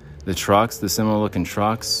by. The trucks, the similar looking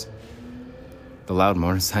trucks, the loud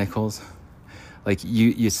motorcycles. Like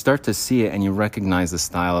you start to see it and you recognize the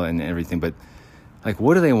style and everything. But like,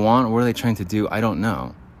 what do they want? What are they trying to do? I don't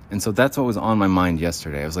know. And so that's what was on my mind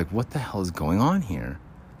yesterday. I was like, what the hell is going on here?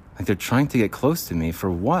 Like, they're trying to get close to me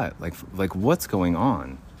for what? Like what's going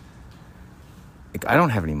on? Like, I don't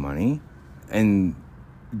have any money. And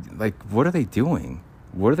like, what are they doing?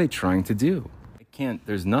 What are they trying to do? I can't,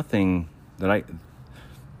 there's nothing that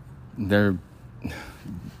they're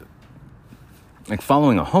like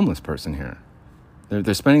following a homeless person here.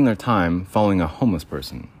 They're spending their time following a homeless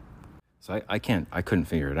person. So I couldn't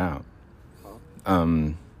figure it out.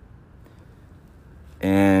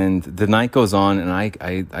 And the night goes on, and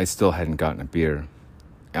I still hadn't gotten a beer.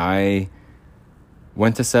 I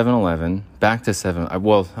went to 7-Eleven, back to 7...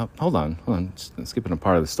 hold on, just skipping a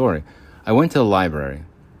part of the story. I went to the library,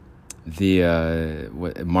 the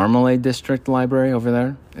Marmalade District Library over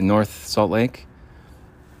there in North Salt Lake,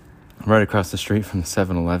 right across the street from the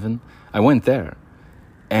 7-Eleven. I went there,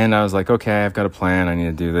 and I was like, okay, I've got a plan. I need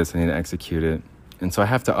to do this. I need to execute it. And so I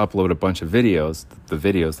have to upload a bunch of videos, the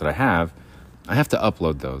videos that I have to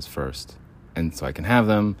upload those first. And so I can have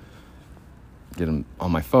them, get them, all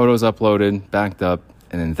my photos uploaded, backed up.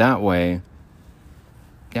 And then that way,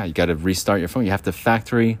 you got to restart your phone. You have to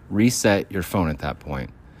factory reset your phone at that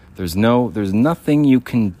point. There's nothing you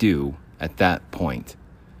can do at that point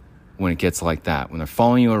when it gets like that. When they're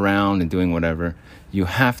following you around and doing whatever, you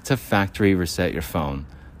have to factory reset your phone.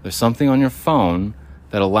 There's something on your phone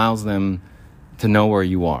that allows them to know where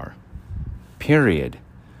you are. Period.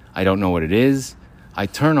 I don't know what it is. I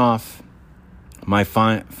turn off my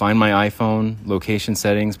find my iPhone location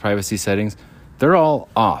settings, privacy settings. They're all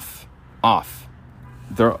off.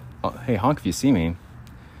 Hey, honk if you see me.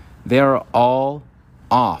 They are all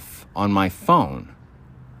off on my phone.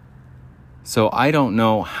 So I don't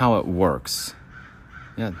know how it works.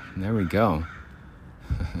 Yeah, there we go.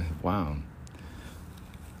 Wow.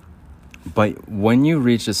 But when you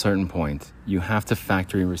reach a certain point, you have to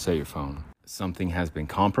factory reset your phone. Something has been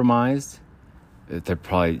compromised. They're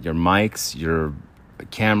probably your mics, your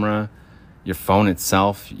camera, your phone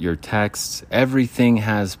itself, your texts. Everything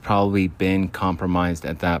has probably been compromised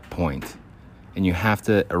at that point. And you have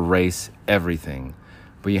to erase everything.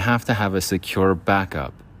 But you have to have a secure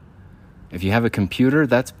backup. If you have a computer,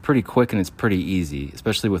 that's pretty quick and it's pretty easy.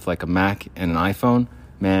 Especially with like a Mac and an iPhone.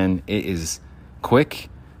 Man, it is quick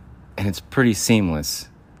and it's pretty seamless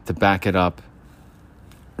to back it up.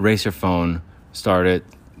 Erase your phone, start it,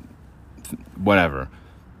 whatever.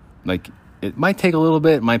 Like, it might take a little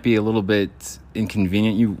bit, it might be a little bit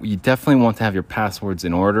inconvenient. You definitely want to have your passwords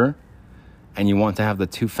in order, and you want to have the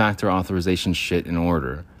 2-factor authorization shit in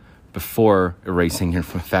order before erasing your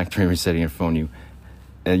factory resetting your phone.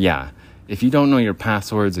 If you don't know your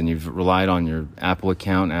passwords and you've relied on your Apple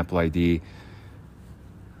account, Apple ID,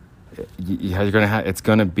 it's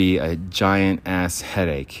gonna be a giant ass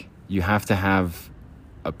headache. You have to have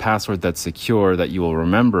a password that's secure that you will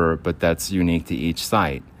remember, but that's unique to each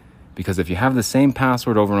site. Because if you have the same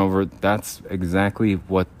password over and over, that's exactly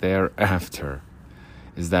what they're after,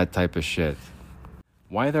 is that type of shit.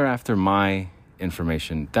 Why they're after my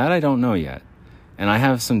information, that I don't know yet. And I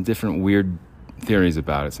have some different weird theories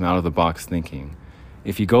about it, some out-of-the-box thinking.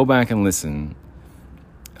 If you go back and listen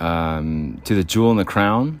to the Jewel and the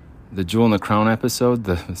Crown episode,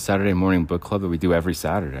 the Saturday morning book club that we do every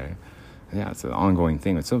Saturday. Yeah, it's an ongoing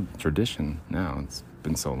thing. It's a tradition now. It's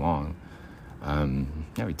been so long.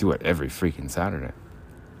 We do it every freaking Saturday.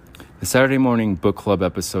 The Saturday morning book club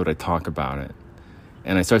episode, I talk about it.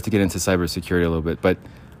 And I start to get into cybersecurity a little bit. But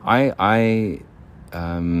I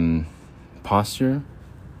bring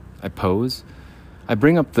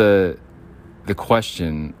up the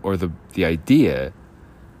question or the idea,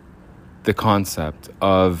 the concept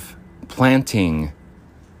of planting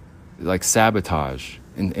like sabotage.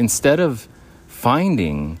 Instead of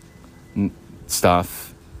finding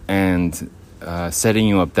stuff and setting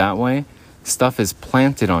you up that way, stuff is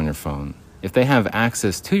planted on your phone. If they have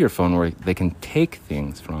access to your phone where they can take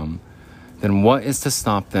things from, then what is to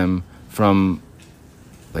stop them from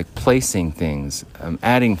like placing things,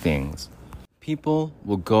 adding things? People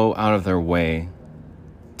will go out of their way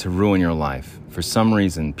to ruin your life. For some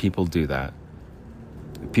reason, people do that.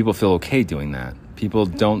 People feel okay doing that. People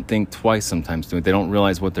don't think twice sometimes doing it. They don't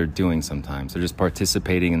realize what they're doing sometimes. They're just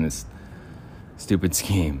participating in this stupid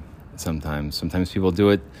scheme sometimes. Sometimes people do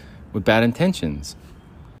it with bad intentions.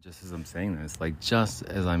 Just as I'm saying this,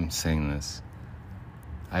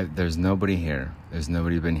 There's nobody here. There's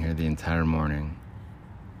nobody been here the entire morning.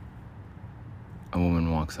 A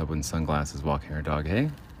woman walks up with sunglasses, walking her dog.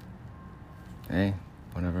 Hey,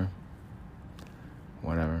 whatever.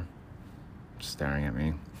 Just staring at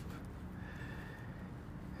me.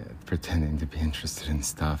 Pretending to be interested in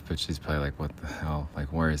stuff, but she's probably like, what the hell?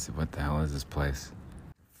 Like, what the hell is this place?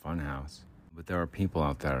 Fun house. But there are people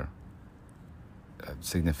out there,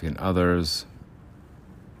 significant others,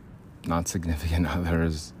 not significant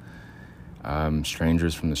others,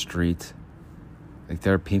 strangers from the street. Like,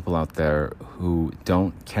 there are people out there who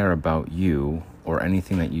don't care about you or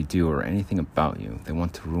anything that you do or anything about you. They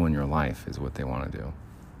want to ruin your life is what they want to do.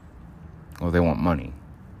 Well, they want money.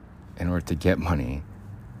 In order to get money,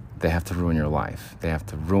 they have to ruin your life. They have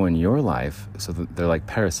to ruin your life so that they're like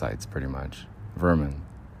parasites, pretty much. Vermin,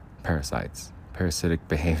 parasites, parasitic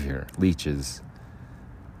behavior, leeches.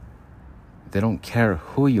 They don't care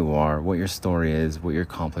who you are, what your story is, what your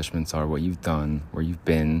accomplishments are, what you've done, where you've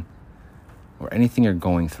been, or anything you're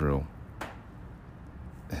going through.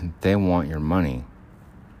 And they want your money.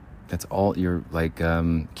 That's all. You're like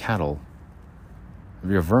cattle.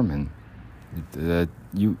 You're vermin. They're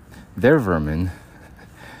vermin.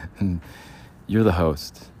 You're the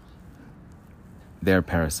host. They're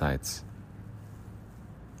parasites.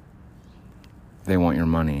 They want your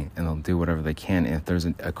money, and they'll do whatever they can. And if there's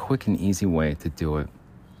a quick and easy way to do it,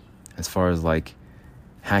 as far as like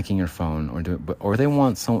hacking your phone or they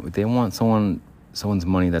want someone's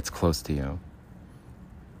money that's close to you,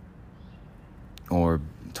 or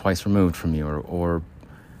twice removed from you, or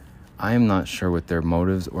I am not sure what their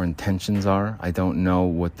motives or intentions are. I don't know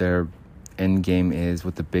what their end game is,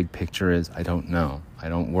 what the big picture is. I don't know. I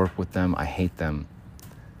don't work with them. I hate them.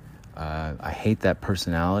 I hate that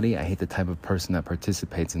personality. I hate the type of person that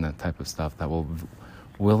participates in that type of stuff, that will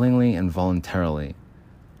willingly and voluntarily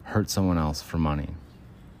hurt someone else for money.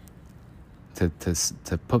 To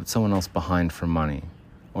put someone else behind for money,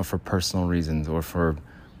 or for personal reasons, or for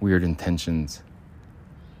weird intentions.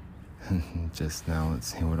 Just now,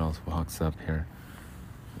 let's see what else walks up here.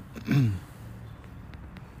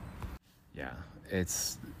 Yeah,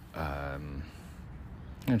 it's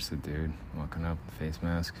there's a dude walking up, face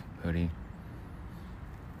mask, hoodie,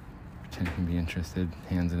 pretending to be interested,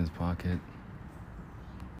 hands in his pocket.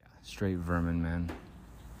 Yeah, straight vermin, man.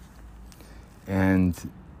 And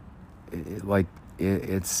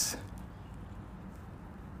it's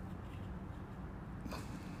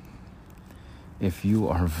if you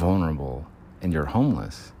are vulnerable and you're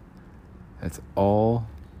homeless, that's all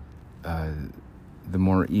the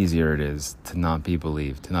more easier it is to not be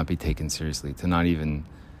believed, to not be taken seriously, to not even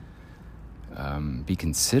be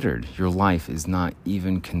considered. Your life is not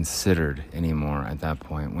even considered anymore at that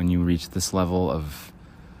point. When you reach this level of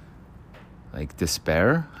like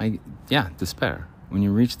despair, despair. When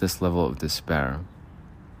you reach this level of despair,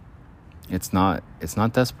 it's not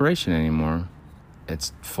desperation anymore.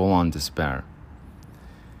 It's full-on despair.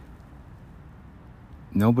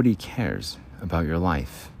 Nobody cares about your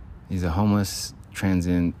life. He's a homeless,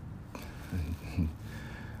 transient,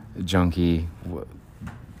 junkie,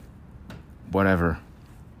 whatever,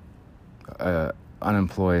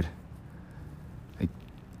 unemployed.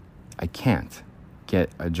 I can't get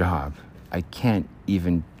a job. I can't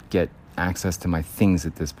even get access to my things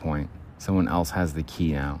at this point. Someone else has the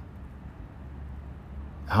key now.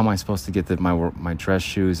 How am I supposed to get my dress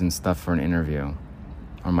shoes and stuff for an interview?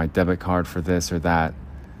 Or my debit card for this or that?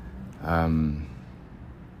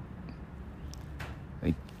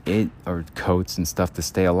 Or coats and stuff to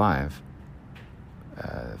stay alive.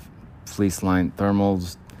 Fleece-lined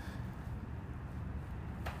thermals,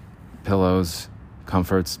 pillows,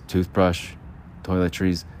 comforts, toothbrush,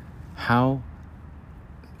 toiletries. How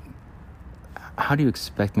do you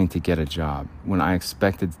expect me to get a job when I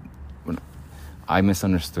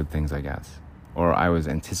misunderstood things, I guess, or I was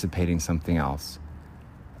anticipating something else,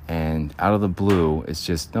 and out of the blue, it's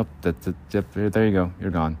just, nope, there you go,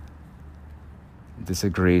 you're gone.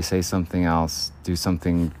 Disagree, say something else, do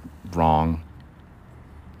something wrong.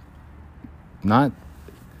 Not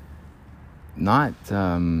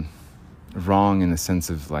wrong in the sense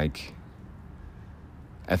of like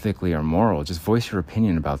ethically or moral. Just voice your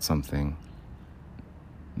opinion about something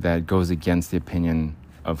that goes against the opinion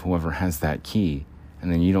of whoever has that key,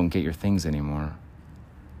 and then you don't get your things anymore.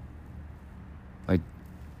 Like,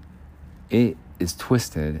 it is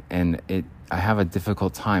twisted, and I have a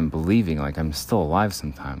difficult time believing like I'm still alive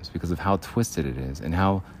sometimes because of how twisted it is, and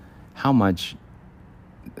how much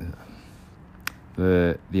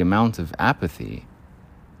the amount of apathy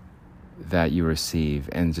that you receive,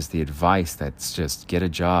 and just the advice that's just get a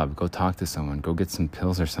job, go talk to someone, go get some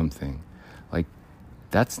pills or something. Like,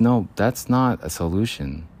 That's not a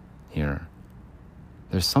solution here.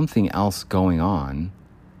 There's something else going on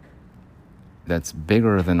that's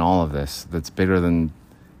bigger than all of this. That's bigger than,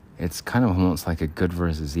 it's kind of almost like a good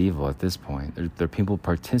versus evil at this point. There are people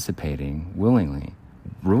participating willingly,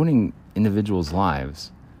 ruining individuals'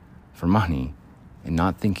 lives for money and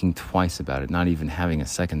not thinking twice about it, not even having a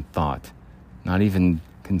second thought, not even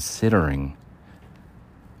considering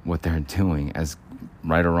what they're doing as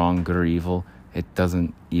right or wrong, good or evil.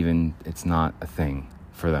 It's not a thing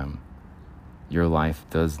for them. Your life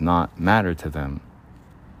does not matter to them.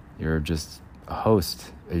 You're just a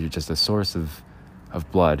host. You're just a source of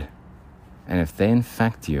blood. And if they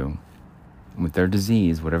infect you with their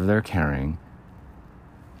disease, whatever they're carrying,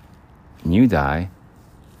 and you die,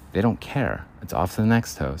 they don't care. It's off to the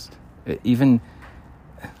next host. It's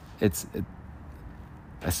a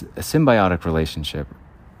symbiotic relationship.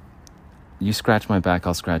 You scratch my back,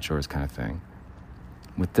 I'll scratch yours kind of thing.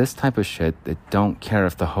 With this type of shit, they don't care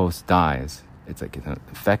if the host dies. It's like an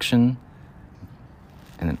infection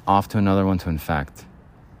and then off to another one to infect.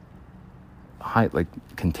 Like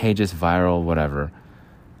contagious, viral, whatever.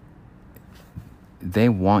 They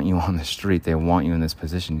want you on the street. They want you in this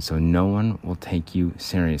position. So no one will take you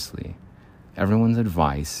seriously. Everyone's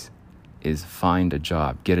advice is find a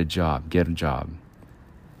job, get a job, get a job.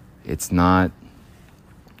 It's not,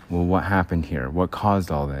 well, what happened here? What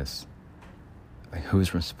caused all this? Like,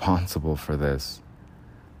 who's responsible for this?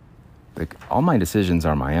 Like, all my decisions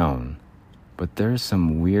are my own, but there's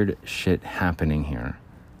some weird shit happening here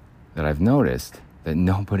that I've noticed that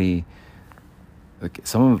nobody, like,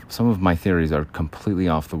 some of my theories are completely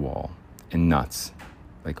off the wall and nuts,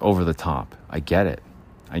 like over the top. I get it.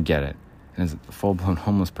 And as a full-blown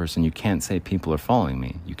homeless person, you can't say people are following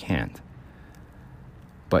me. You can't.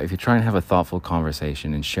 But if you try and have a thoughtful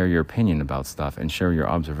conversation and share your opinion about stuff and share your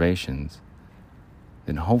observations,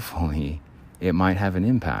 then hopefully it might have an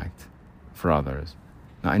impact for others.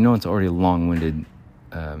 Now, I know it's already a long-winded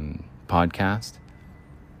podcast,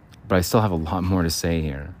 but I still have a lot more to say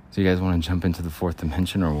here. So you guys want to jump into the fourth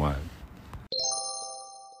dimension or what?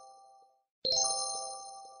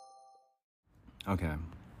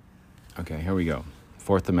 Okay, here we go.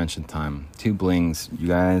 Fourth dimension time. 2 blings. You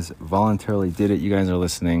guys voluntarily did it. You guys are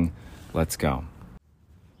listening. Let's go.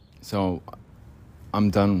 So I'm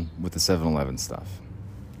done with the 7-Eleven stuff.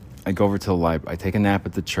 I go over to the library. I take a nap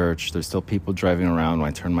at the church. There's still people driving around when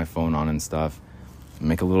I turn my phone on and stuff. I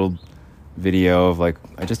make a little video of like,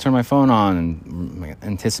 I just turned my phone on and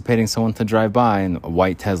anticipating someone to drive by, and a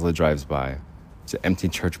white Tesla drives by. It's an empty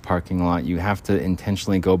church parking lot. You have to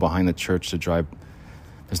intentionally go behind the church to drive.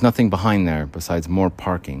 There's nothing behind there besides more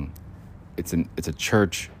parking. It's a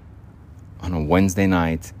church on a Wednesday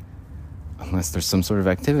night, unless there's some sort of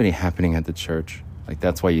activity happening at the church. Like,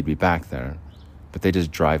 that's why you'd be back there. But they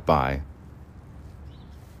just drive by.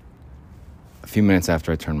 A few minutes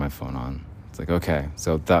after I turn my phone on, it's like, okay,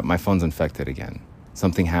 so that my phone's infected again.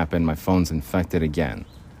 Something happened, my phone's infected again.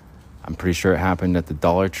 I'm pretty sure it happened at the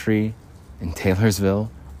Dollar Tree in Taylorsville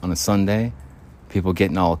on a Sunday. People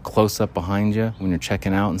getting all close up behind you when you're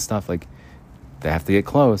checking out and stuff. Like, they have to get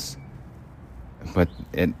close. But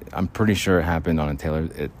I'm pretty sure it happened on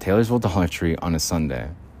at Taylorsville Dollar Tree on a Sunday.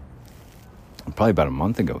 Probably about a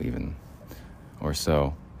month ago even, or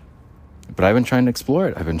so. But I've been trying to explore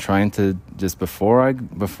it. I've been trying to just before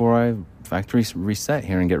I factory reset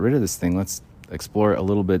here and get rid of this thing, let's explore it a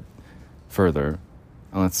little bit further.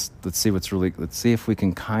 And let's see if we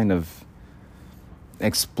can kind of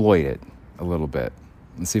exploit it a little bit.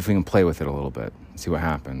 And see if we can play with it a little bit. And see what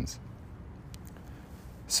happens.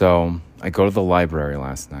 So I go to the library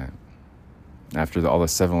last night after all the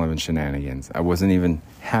 7-Eleven shenanigans. I wasn't even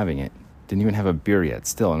having it. Didn't even have a beer yet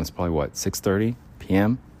still. And it's probably, 6:30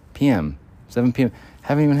 p.m.? 7 p.m.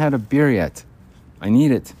 Haven't even had a beer yet. I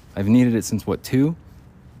need it. I've needed it since 2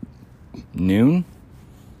 noon?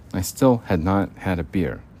 I still had not had a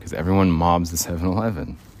beer because everyone mobs the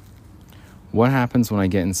 7-Eleven. What happens when I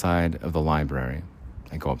get inside of the library?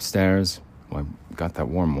 I go upstairs. Well, I got that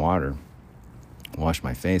warm water. Wash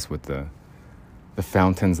my face with the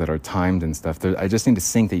fountains that are timed and stuff. I just need a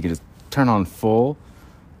sink that you can just turn on full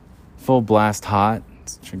blast hot.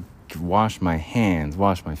 Wash my hands,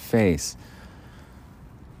 wash my face.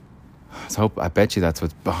 So I bet you that's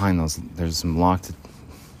what's behind those. There's some locked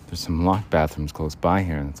bathrooms close by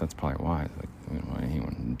here, and that's probably why. Like, why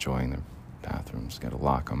anyone enjoying their bathrooms? Got to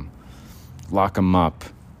lock them up.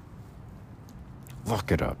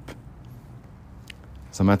 Lock it up.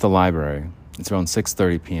 So I'm at the library. It's around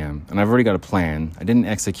 6:30 p.m. and I've already got a plan. I didn't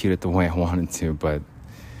execute it the way I wanted to, but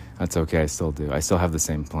That's okay. I still do. I still have the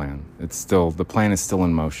same plan. The plan is still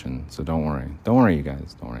in motion. So don't worry. Don't worry, you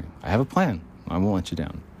guys. Don't worry. I have a plan. I won't let you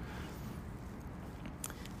down.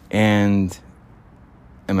 And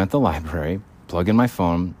I'm at the library, plug in my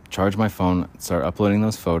phone, charge my phone, start uploading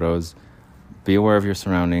those photos, be aware of your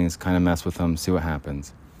surroundings, kind of mess with them, see what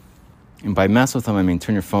happens. And by mess with them, I mean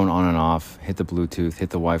turn your phone on and off, hit the Bluetooth,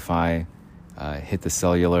 hit the Wi-Fi, hit the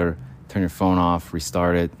cellular, turn your phone off,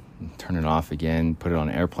 restart it, turn it off again, put it on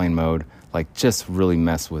airplane mode, like just really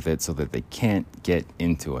mess with it so that they can't get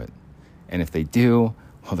into it. And if they do,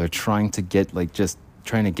 well, they're trying to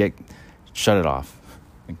shut it off,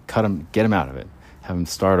 and get them out of it, have them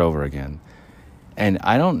start over again. And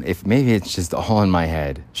if maybe it's just all in my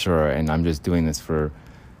head, sure, and I'm just doing this to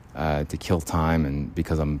kill time and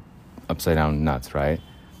because I'm upside down nuts, right?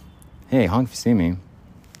 Hey, honk if you see me.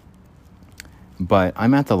 But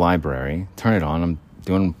I'm at the library, turn it on, I'm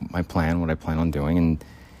doing my plan, what I plan on doing, and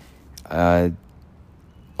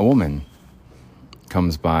a woman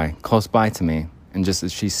comes by, close by to me, and just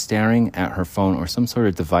as she's staring at her phone or some sort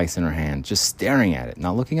of device in her hand, just staring at it,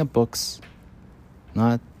 not looking at books,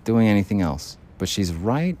 not doing anything else, but she's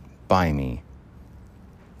right by me,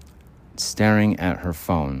 staring at her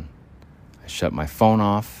phone. I shut my phone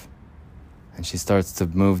off, and she starts to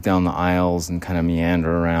move down the aisles and kind of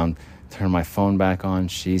meander around, turn my phone back on.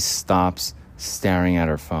 She stops staring at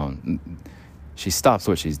her phone. She stops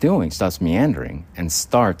what she's doing, stops meandering, and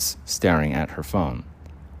starts staring at her phone.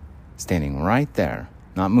 Standing right there,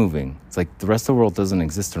 not moving. It's like the rest of the world doesn't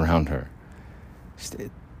exist around her. She's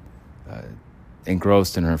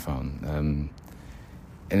engrossed in her phone.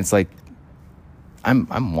 And it's like,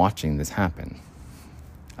 I'm watching this happen.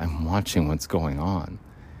 I'm watching what's going on.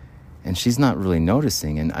 And she's not really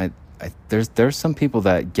noticing. And there's some people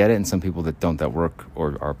that get it and some people that don't, that work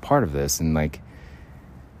or are part of this. And like,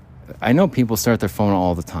 I know people stare at their phone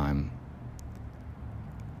all the time.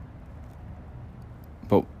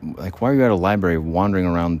 But like, why are you at a library wandering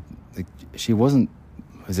around? Like, she wasn't,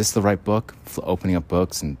 is this the right book? Opening up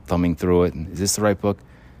books and thumbing through it. And is this the right book?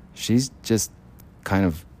 She's just kind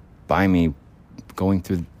of by me, going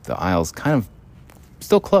through the aisles, kind of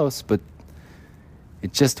still close, but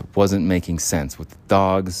it just wasn't making sense with the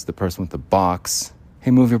dogs, the person with the box.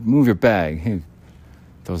 Hey, move your bag. Hey,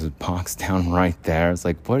 throws his box down right there. It's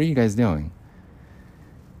like, what are you guys doing?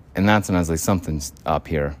 And that's when I was like, something's up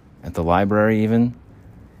here at the library even.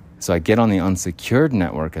 So I get on the unsecured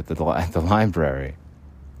network at the library.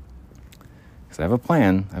 Because I have a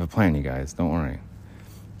plan, you guys. Don't worry.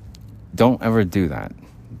 Don't ever do that.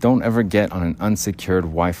 Don't ever get on an unsecured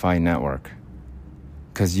Wi-Fi network.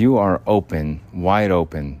 Because you are wide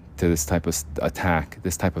open to this type of attack,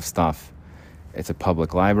 this type of stuff. It's a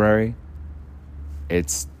public library.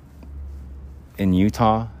 It's in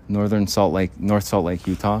Utah, North Salt Lake,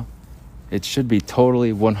 Utah. It should be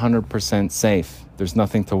totally 100% safe. There's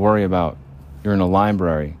nothing to worry about. You're in a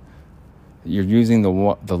library. You're using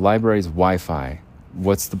the library's Wi-Fi.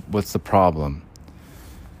 What's the problem?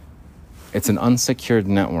 It's an unsecured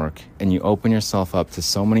network, and you open yourself up to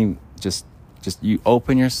so many. Just you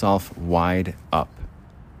open yourself wide up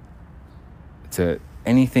to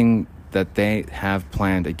anything that they have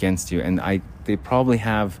planned against you. And they probably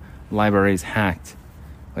have libraries hacked,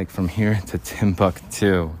 like from here to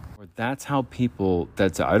Timbuktu. That's how people,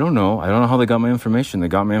 I don't know how they got my information. They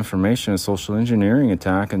got my information, a social engineering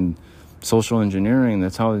attack, and social engineering,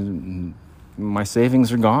 that's how my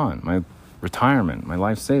savings are gone. My retirement, my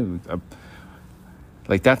life savings.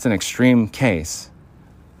 Like, that's an extreme case.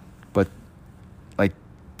 But, like,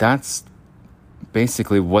 that's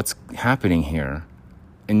basically what's happening here.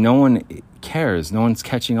 And no one cares. No one's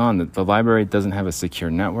catching on that the library doesn't have a secure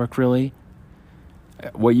network, really.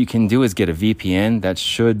 What you can do is get a VPN that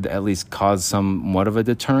should at least cause somewhat of a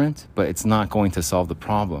deterrent, but it's not going to solve the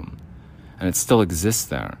problem. And it still exists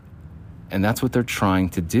there. And that's what they're trying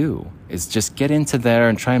to do, is just get into there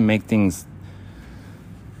and try and make things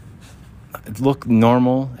look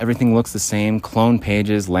normal. Everything looks the same. Clone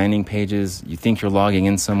pages, landing pages. You think you're logging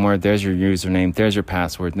in somewhere. There's your username. There's your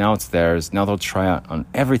password. Now it's theirs. Now they'll try out on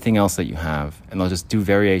everything else that you have, and they'll just do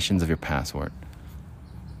variations of your password.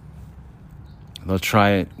 They'll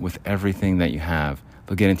try it with everything that you have.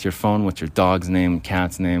 They'll get into your phone. What's your dog's name,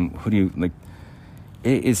 cat's name? Who do you like?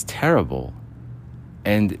 It is terrible.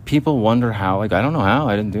 And people wonder how. Like, I don't know how.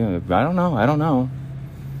 I didn't do it. I don't know.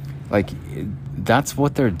 Like, that's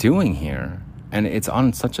what they're doing here. And it's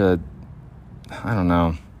on such a, I don't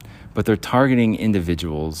know. But they're targeting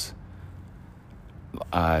individuals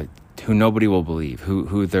who nobody will believe.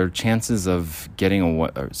 Who their chances of getting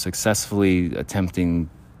successfully attempting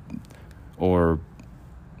or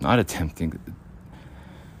not attempting,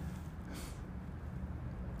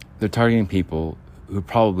 they're targeting people who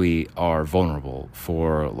probably are vulnerable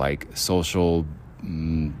for like social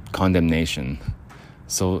condemnation,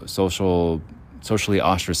 socially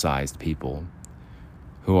ostracized people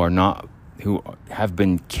who have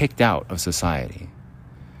been kicked out of society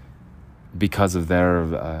because of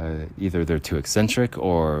their either they're too eccentric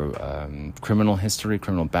or criminal history,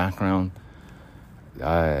 criminal background,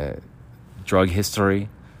 drug history,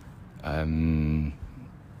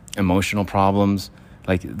 emotional problems.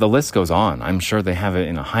 Like, the list goes on. I'm sure they have it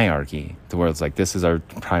in a hierarchy to where it's like, this is our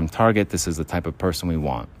prime target. This is the type of person we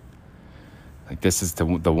want. Like, this is the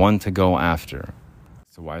one to go after.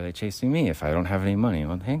 So why are they chasing me if I don't have any money?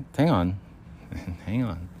 Well, hang on. Hang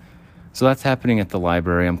on. So that's happening at the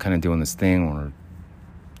library. I'm kind of doing this thing where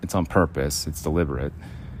it's on purpose. It's deliberate.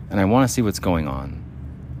 And I want to see what's going on.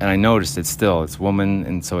 And I noticed it's woman.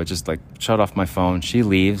 And so it just like shut off my phone. She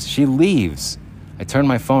leaves. I turn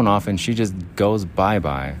my phone off and she just goes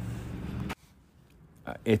bye-bye.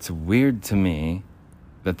 It's weird to me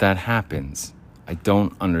that happens. I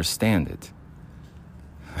don't understand it.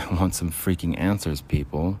 I want some freaking answers,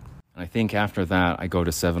 people. I think after that, I go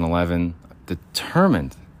to 7-Eleven,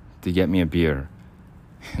 determined to get me a beer.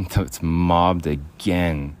 And it's mobbed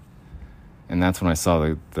again. And that's when I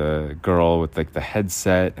saw the girl with like the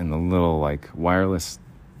headset and the little like wireless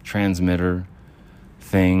transmitter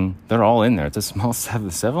thing. They're all in there. It's a small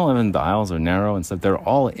 7-Eleven, the aisles are narrow and stuff. They're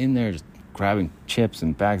all in there just grabbing chips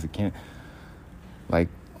and bags of candy, like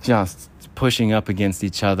just pushing up against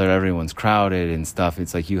each other. Everyone's crowded and stuff.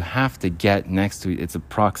 It's like you have to get next to it. It's a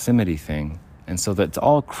proximity thing. And so that's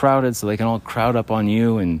all crowded so they can all crowd up on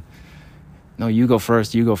you and no, you go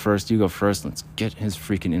first. Let's get his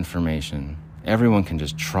freaking information. Everyone can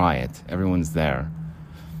just try it. Everyone's there.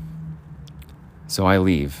 So I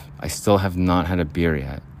leave. I still have not had a beer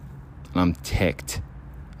yet. And I'm ticked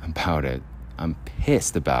about it. I'm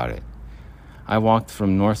pissed about it. I walked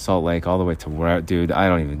from North Salt Lake all the way to where, dude, I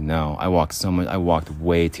don't even know. I walked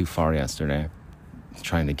way too far yesterday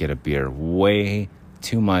trying to get a beer. Way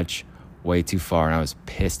too much, way too far. And I was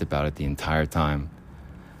pissed about it the entire time.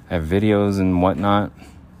 I have videos and whatnot.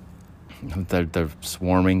 They're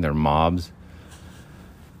swarming, they're mobs.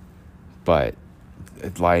 But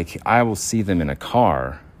it's like I will see them in a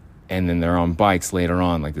car, and then they're on bikes later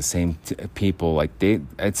on, like the same people. Like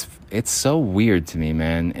it's so weird to me,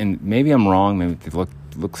 man. And maybe I'm wrong. Maybe they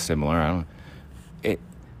look similar. I don't.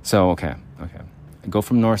 So okay. I go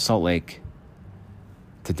from North Salt Lake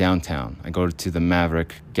to downtown. I go to the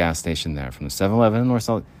Maverick gas station there, from the 7-Eleven in North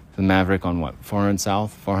Salt Lake to the Maverick on what, 400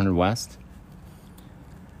 South, 400 West.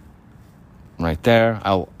 Right there,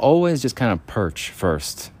 I'll always just kind of perch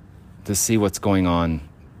first to see what's going on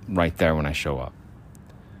right there when I show up.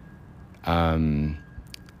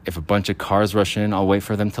 If a bunch of cars rush in, I'll wait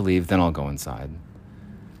for them to leave, then I'll go inside.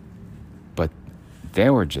 But they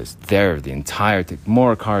were just there the entire time.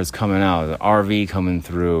 More cars coming out, the RV coming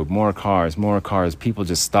through, more cars. People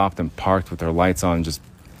just stopped and parked with their lights on, the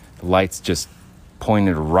lights just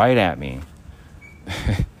pointed right at me.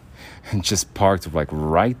 And just parked like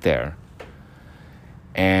right there.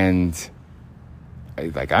 And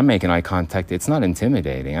I'm making eye contact. It's not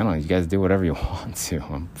intimidating. I don't know. You guys do whatever you want to.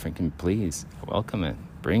 I'm freaking please. Welcome it.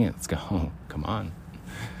 Bring it. Let's go. Come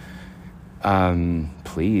on.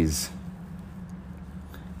 Please.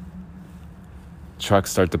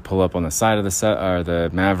 Trucks start to pull up on the side of the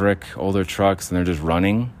Maverick, older trucks, and they're just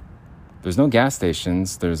running. There's no gas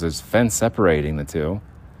stations. There's this fence separating the two.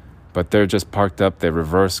 But they're just parked up. They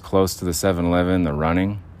reverse close to the 7-Eleven. They're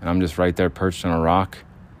running. And I'm just right there perched on a rock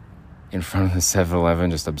in front of the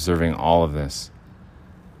 7-Eleven, just observing all of this.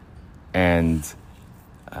 And,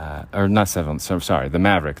 or not 7, sorry, the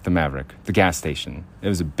Maverick, the gas station. It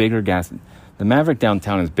was a bigger the Maverick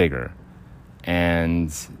downtown is bigger.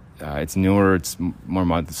 And it's newer, it's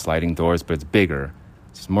more sliding doors, but it's bigger.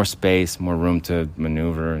 It's more space, more room to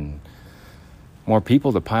maneuver, and more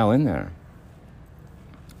people to pile in there.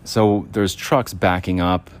 So there's trucks backing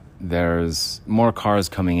up. There's more cars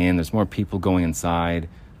coming in. There's more people going inside.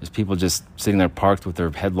 There's people just sitting there parked with their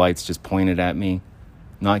headlights just pointed at me,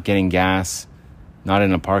 not getting gas, not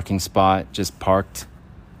in a parking spot, just parked,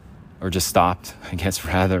 or just stopped, I guess,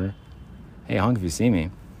 rather. Hey, honk if you see me.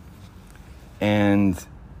 And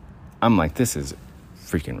I'm like, this is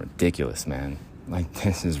freaking ridiculous, man. Like,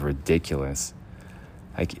 this is ridiculous.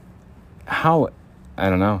 Like, how, I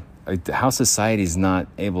don't know, like, how society's not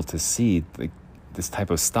able to see, like, this type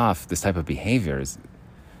of stuff, this type of behaviors.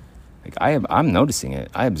 Like, I'm noticing it.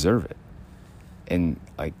 I observe it. And,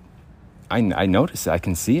 like, I notice it. I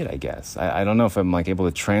can see it, I guess. I don't know if I'm, like, able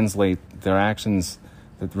to translate their actions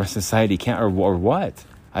that the rest of society can't, or what.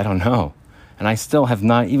 I don't know. And I still have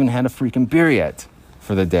not even had a freaking beer yet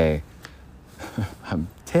for the day. I'm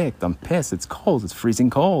ticked. I'm pissed. It's cold. It's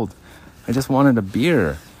freezing cold. I just wanted a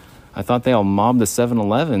beer. I thought they all mobbed the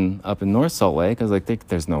 7-Eleven up in North Salt Lake. I was like,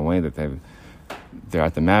 there's no way that they're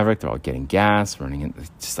at the Maverick. They're all getting gas, running in.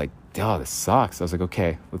 It's just like, oh, this sucks. I was like,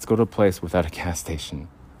 okay, let's go to a place without a gas station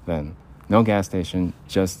then. No gas station,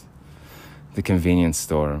 just the convenience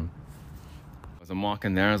store. As I'm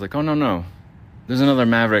walking there, I was like, oh, no. There's another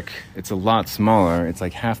Maverick. It's a lot smaller. It's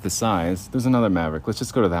like half the size. There's another Maverick. Let's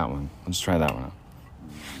just go to that one. Let's try that one out.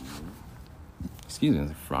 Excuse me,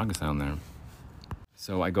 there's a frog sound there.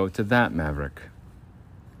 So I go to that Maverick.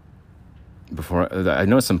 Before I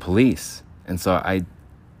noticed some police. And so I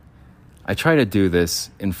try to do this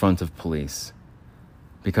in front of police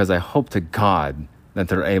because I hope to God that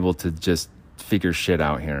they're able to just figure shit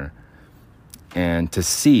out here and to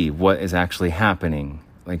see what is actually happening,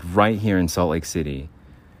 like right here in Salt Lake City.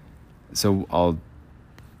 So I'll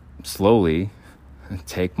slowly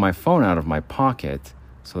take my phone out of my pocket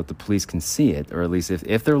so that the police can see it, or at least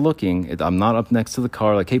if they're looking, I'm not up next to the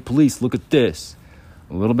car like, hey, police, look at this.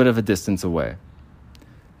 A little bit of a distance away.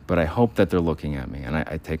 But I hope that they're looking at me. And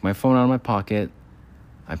I take my phone out of my pocket,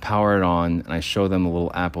 I power it on, and I show them the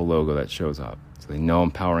little Apple logo that shows up. So they know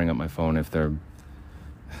I'm powering up my phone if they're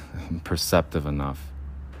perceptive enough.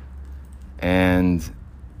 And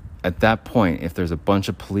at that point, if there's a bunch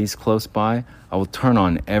of police close by, I will turn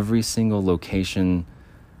on every single location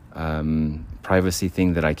privacy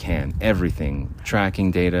thing that I can. Everything.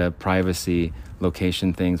 Tracking data, privacy,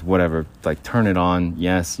 location things, whatever. Like, turn it on.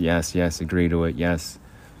 Yes, agree to it. Yes.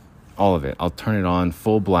 All of it. I'll turn it on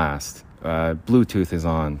full blast. Bluetooth is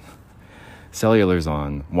on. Cellular's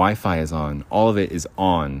on. Wi-Fi is on. All of it is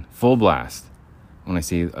on. Full blast. When I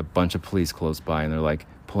see a bunch of police close by and they're like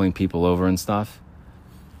pulling people over and stuff.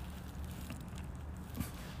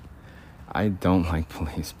 I don't like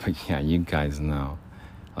police, but yeah, you guys know.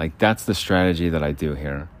 Like, that's the strategy that I do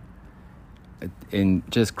here. In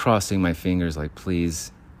just crossing my fingers, like,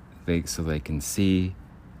 please, so they can see,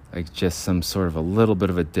 like, just some sort of a little bit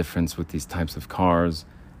of a difference with these types of cars.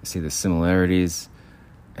 I see the similarities,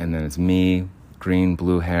 and then it's me, green,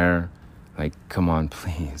 blue hair. Like, come on,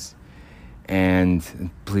 please.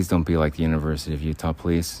 And please don't be like the University of Utah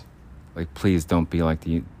police. Like, please don't be like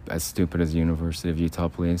as stupid as the University of Utah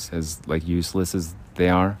police, as, like, useless as they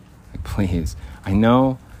are. Like, please. I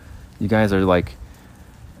know you guys are, like,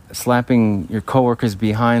 slapping your coworkers'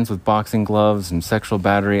 behinds with boxing gloves and sexual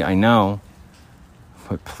battery. I know.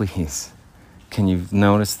 But please, can you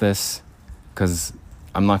notice this? Because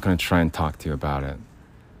I'm not going to try and talk to you about it.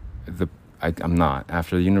 I'm not.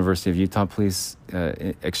 After the University of Utah police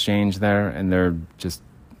exchange there and their just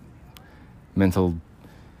mental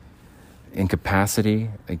incapacity,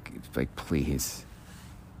 like please.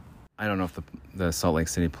 I don't know if the Salt Lake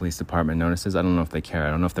City Police Department notices. I don't know if they care. I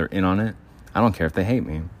don't know if they're in on it. I don't care if they hate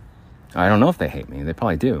me. I don't know if they hate me. They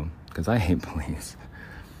probably do, because I hate police.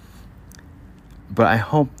 But I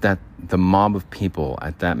hope that the mob of people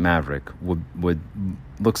at that Maverick would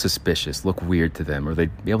look suspicious, look weird to them, or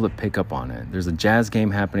they'd be able to pick up on it. There's a jazz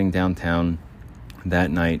game happening downtown that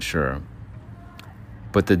night, sure.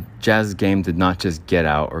 But the jazz game did not just get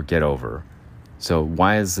out or get over. So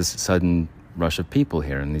why is this sudden rush of people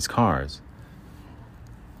here in these cars?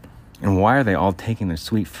 And why are they all taking their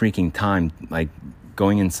sweet freaking time, like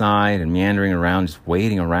going inside and meandering around, just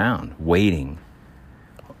waiting around, waiting?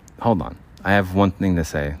 Hold on. I have one thing to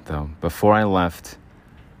say, though. Before I left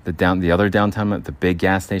the other downtown, the big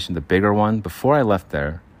gas station, the bigger one, before I left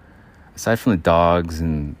there, aside from the dogs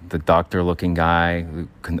and the doctor-looking guy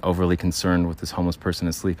overly concerned with this homeless person in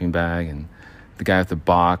a sleeping bag, and the guy with the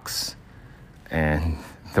box, and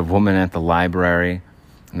the woman at the library,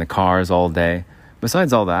 and the cars all day,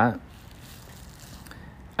 besides all that,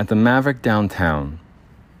 at the Maverick downtown,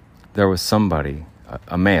 there was somebody,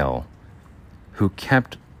 a male, who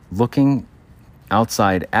kept looking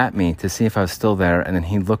outside at me to see if I was still there, and then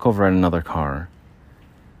he'd look over at another car.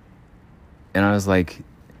 And I was like,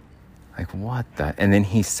 what the? And then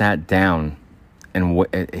he sat down, and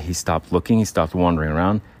he stopped looking, he stopped wandering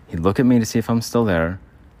around. He'd look at me to see if I'm still there,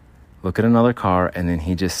 look at another car, and then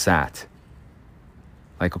he just sat.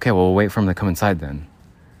 Like, okay, well, we'll wait for him to come inside then.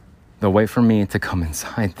 They'll wait for me to come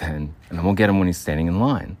inside then, and then we'll get him when he's standing in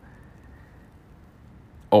line.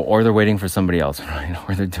 Or they're waiting for somebody else, right?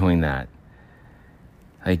 Or they're doing that.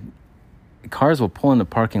 Like, cars will pull into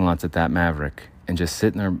parking lots at that Maverick and just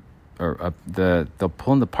sit in they'll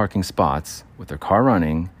pull into parking spots with their car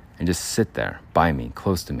running and just sit there by me,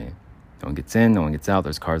 close to me. No one gets in, no one gets out.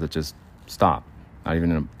 There's cars that just stop.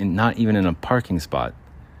 Not even in a parking spot.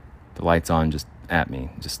 The light's on, just at me,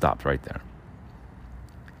 just stopped right there.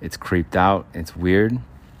 It's creeped out. It's weird.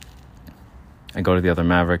 I go to the other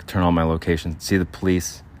Maverick, turn on my locations, see the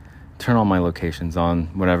police, turn all my locations on,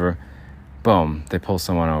 whatever. Boom, they pull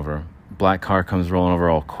someone over. Black car comes rolling over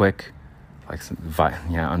all quick, like some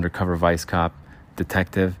undercover vice cop,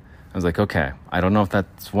 detective. I was like, okay, I don't know if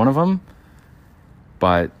that's one of them,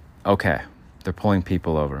 but okay, they're pulling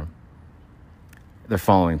people over. They're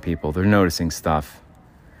following people. They're noticing stuff.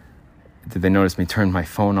 Did they notice me turn my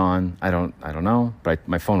phone on? I don't know, but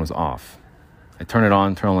my phone was off. I turn it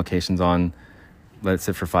on, turn all locations on, let it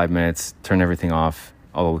sit for 5 minutes, turn everything off,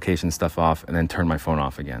 all the location stuff off, and then turn my phone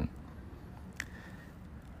off again.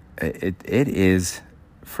 It is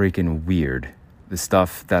freaking weird, the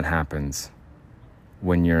stuff that happens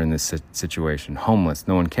when you're in this situation. Homeless,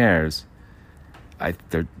 no one cares.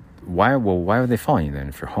 Why are they following you then?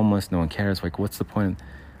 If you're homeless, no one cares. Like, what's the point?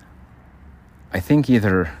 I think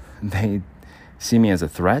either they see me as a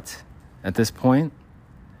threat at this point,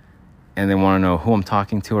 and they want to know who I'm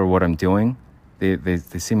talking to or what I'm doing. They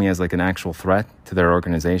see me as like an actual threat to their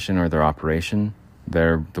organization or their operation,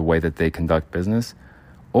 the way that they conduct business,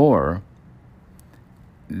 or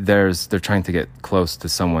they're trying to get close to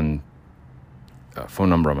someone, a phone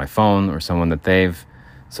number on my phone, or someone that they've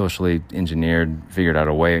socially engineered, figured out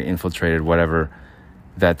a way, infiltrated, whatever,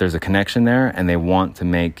 that there's a connection there, and they want to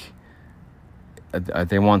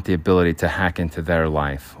they want the ability to hack into their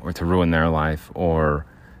life or to ruin their life or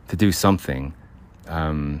to do something,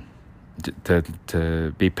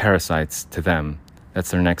 to be parasites to them.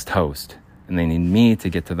 That's their next host, and they need me to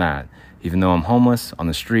get to that. Even though I'm homeless on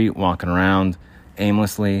the street, walking around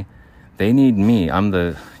aimlessly, they need me. I'm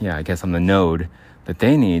the node that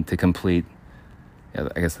they need to complete,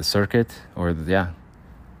 the circuit or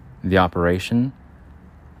the operation.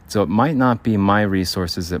 So it might not be my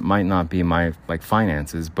resources, it might not be my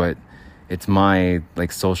finances, but it's my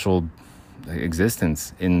social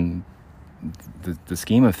existence in the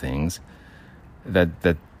scheme of things.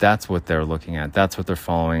 That's what they're looking at. That's what they're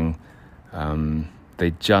following.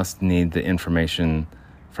 They just need the information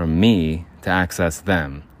from me to access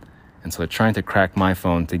them. And so they're trying to crack my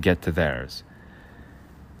phone to get to theirs.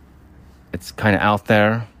 It's kind of out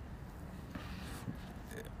there,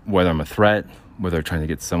 whether I'm a threat, whether they're trying to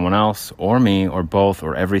get someone else, or me, or both,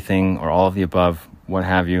 or everything, or all of the above, what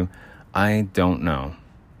have you. I don't know.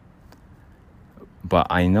 But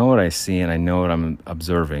I know what I see, and I know what I'm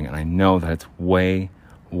observing, and I know that it's way,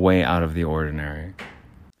 way out of the ordinary.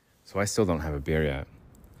 So I still don't have a beer yet.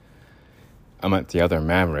 I'm at the other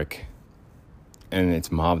Maverick, and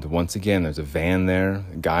it's mobbed once again. There's a van there.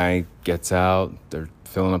 A guy gets out. They're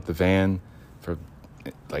filling up the van for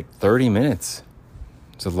 30 minutes.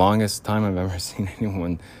 It's the longest time I've ever seen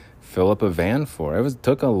anyone fill up a van for. It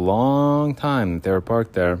took a long time that they were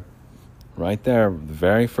parked there. Right there, the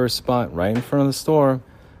very first spot, right in front of the store.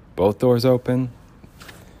 Both doors open.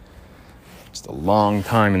 Just a long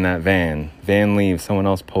time in that van. Van leaves, someone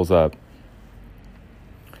else pulls up.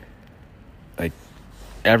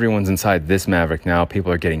 Everyone's inside this Maverick now.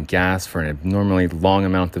 People are getting gas for an abnormally long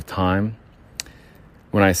amount of time.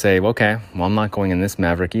 When I say, okay, well, I'm not going in this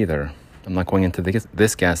Maverick either. I'm not going into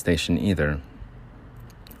this gas station either.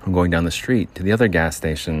 I'm going down the street to the other gas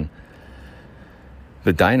station,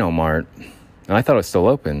 the Dino Mart, and I thought it was still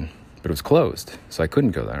open, but it was closed, so I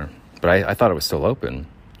couldn't go there. But I thought it was still open,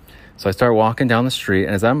 so I start walking down the street,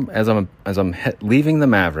 and as I'm leaving the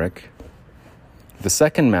Maverick, the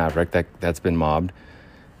second Maverick that's been mobbed,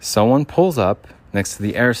 someone pulls up next to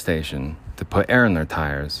the air station to put air in their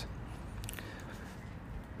tires.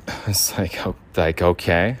 It's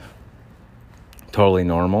okay, totally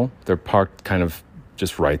normal. They're parked kind of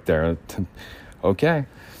just right there. Okay.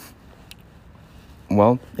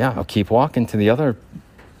 Well, yeah, I'll keep walking to the other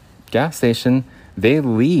gas station. They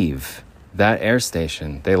leave that air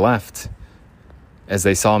station. They left as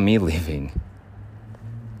they saw me leaving.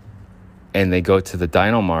 And they go to the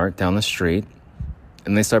Dino Mart down the street,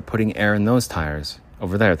 and they start putting air in those tires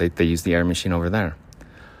over there. They use the air machine over there.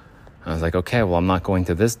 I was like, okay, well, I'm not going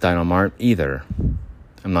to this Dino Mart either.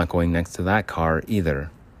 I'm not going next to that car either.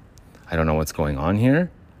 I don't know what's going on here.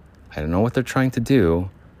 I don't know what they're trying to do.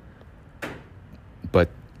 But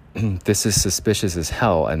this is suspicious as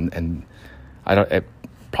hell, and it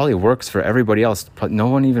probably works for everybody else. No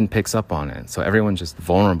one even picks up on it. So everyone's just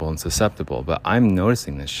vulnerable and susceptible. But I'm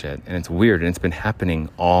noticing this shit, and it's weird, and it's been happening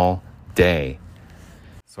all day.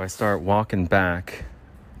 So I start walking back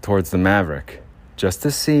towards the Maverick just to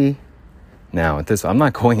see. Now, I'm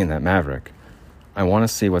not going in that Maverick. I want to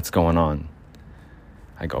see what's going on.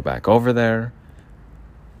 I go back over there.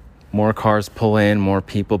 More cars pull in, more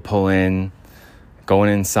people pull in. Going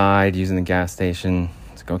inside, using the gas station.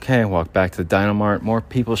 It's like, okay, walk back to the Dynamart. More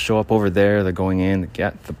people show up over there. They're going in.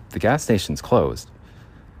 The gas station's closed.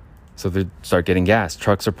 So they start getting gas.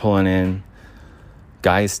 Trucks are pulling in.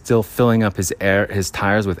 Guy is still filling up his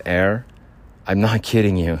tires with air. I'm not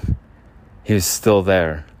kidding you. He was still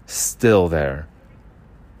there. Still there.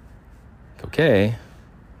 Okay.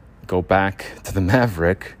 Go back to the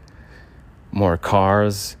Maverick. More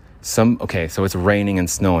cars. Okay, so it's raining and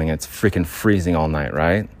snowing. It's freaking freezing all night,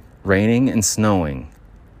 right? Raining and snowing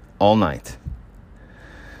all night.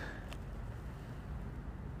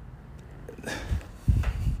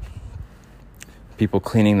 People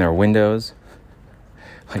cleaning their windows,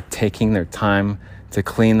 like taking their time to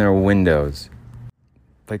clean their windows.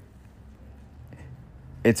 Like,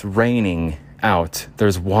 it's raining out.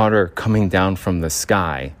 There's water coming down from the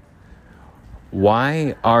sky.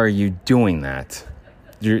 Why are you doing that?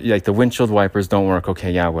 You're, like, the windshield wipers don't work.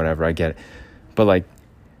 Okay, yeah, whatever, I get it. But like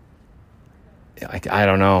I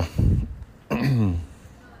don't know.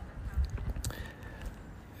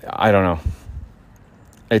 I don't know.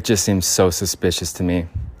 It just seems so suspicious to me.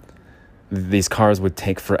 These cars would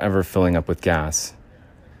take forever filling up with gas.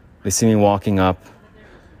 They see me walking up,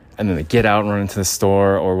 and then they get out and run into the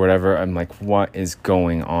store or whatever. I'm like, what is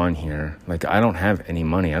going on here? Like, I don't have any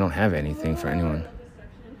money. I don't have anything for anyone.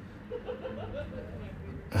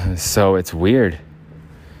 So it's weird.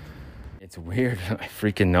 It's weird. I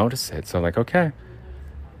freaking notice it. So I'm like, okay,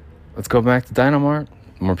 let's go back to Dynamart.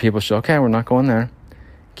 More people show. Okay, we're not going there.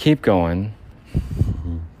 Keep going.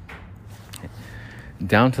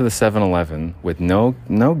 Down to the 7-Eleven with no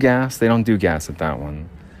gas. They don't do gas at that one.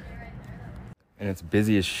 And it's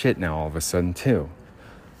busy as shit now all of a sudden too.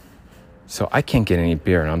 So I can't get any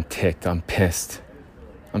beer and I'm ticked. I'm pissed.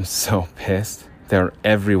 I'm so pissed. They're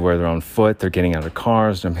everywhere. They're on foot. They're getting out of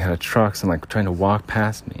cars, jumping out of trucks and like trying to walk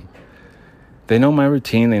past me. They know my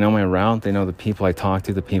routine. They know my route. They know the people I talk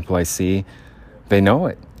to, the people I see. They know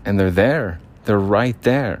it. And they're there. They're right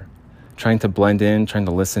there. Trying to blend in, trying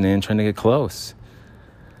to listen in, trying to get close.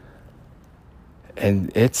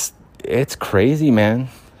 And it's crazy, man.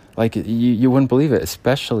 Like, you wouldn't believe it,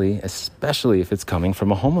 especially if it's coming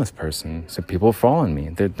from a homeless person. So people are following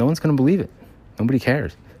me. No one's going to believe it. Nobody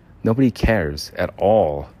cares. Nobody cares at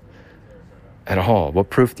all. At all.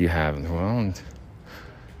 What proof do you have? Well,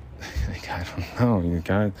 like, I don't know. You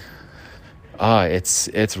got...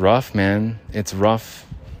 it's rough, man. It's rough.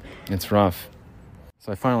 It's rough.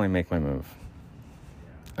 So I finally make my move.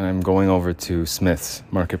 And I'm going over to Smith's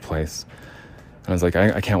Marketplace. And I was like,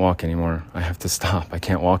 I can't walk anymore. I have to stop. I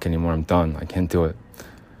can't walk anymore. I'm done. I can't do it.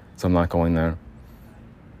 So I'm not going there.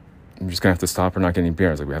 I'm just going to have to stop or not get any beer.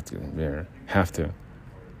 I was like, we have to get beer. Have to.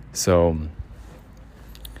 So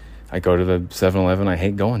I go to the 7-Eleven I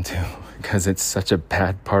hate going to because it's such a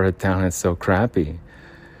bad part of town. It's so crappy.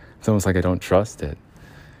 It's almost like I don't trust it.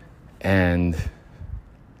 And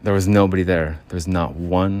there was nobody there. There was not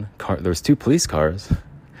one car. There was 2 police cars.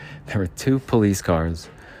 There were 2 police cars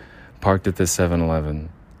parked at this 7-Eleven,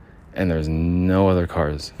 and there's no other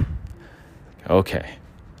cars. Okay,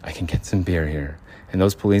 I can get some beer here. And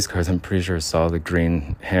those police cars, I'm pretty sure, saw the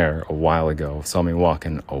green hair a while ago, saw me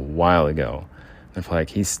walking a while ago. They're like,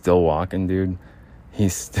 he's still walking, dude.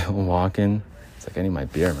 He's still walking. It's like, I need my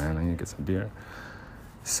beer, man. I need to get some beer.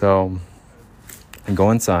 So I go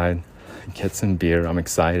inside, get some beer. I'm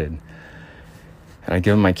excited. And I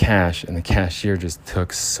give him my cash, and the cashier just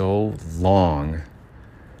took so long.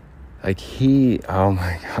 Like, oh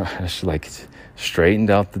my gosh, like, straightened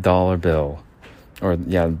out the dollar bill. Or,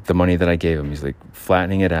 yeah, the money that I gave him. He's, like,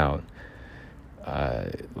 flattening it out.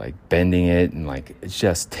 Like, bending it. And, like,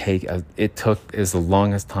 it took the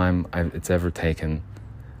longest time it's ever taken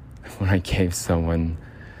when I gave someone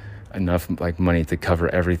enough, like, money to cover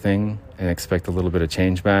everything and expect a little bit of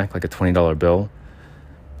change back, like a $20 bill.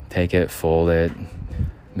 Take it, fold it,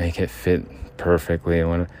 make it fit perfectly. And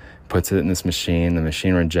when puts it in this machine, the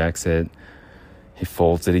machine rejects it. He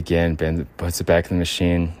folds it again, bends it, puts it back in the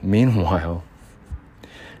machine. Meanwhile,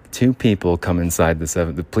 2 people come inside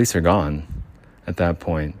the police are gone at that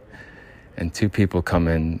point, and 2 people come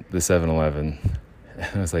in the 7-Eleven. And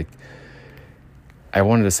I was like, I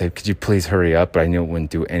wanted to say, could you please hurry up? But I knew it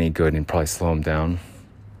wouldn't do any good and probably slow him down.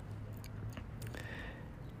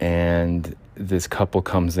 And this couple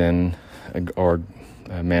comes in, or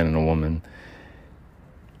a man and a woman.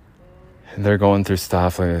 And they're going through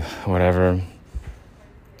stuff, like, whatever.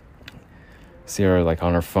 See her, like,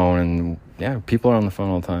 on her phone, and, yeah, people are on the phone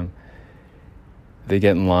all the time. They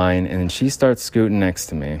get in line, and then she starts scooting next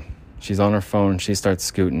to me. She's on her phone, she starts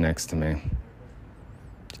scooting next to me.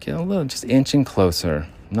 Get a little, just inching closer.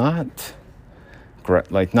 Not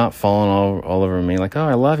like not falling all over me, like, oh,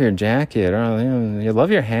 I love your jacket, or you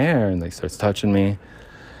love your hair, and like starts touching me.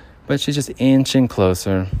 But she's just inching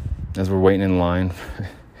closer as we're waiting in line.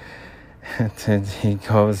 And he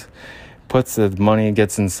goes, puts the money,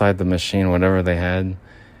 gets inside the machine, whatever they had,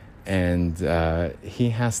 and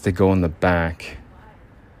he has to go in the back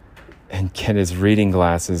and get his reading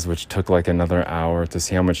glasses, which took like another hour to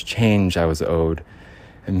see how much change I was owed.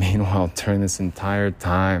 And meanwhile, during this entire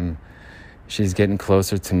time, she's getting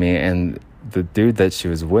closer to me, and the dude that she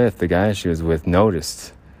was with, the guy she was with,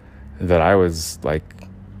 noticed that I was like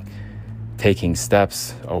taking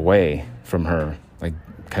steps away from her, like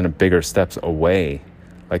kind of bigger steps away.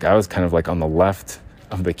 Like I was kind of like on the left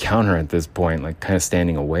of the counter at this point, like kind of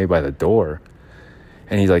standing away by the door.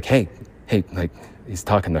 And he's like, hey, like he's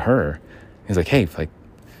talking to her. He's like, hey, like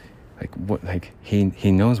what, like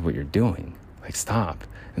he knows what you're doing. Like, stop.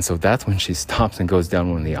 And so that's when she stops and goes down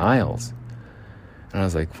one of the aisles. And I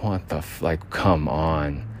was like, what the like, come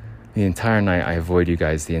on. The entire night I avoid you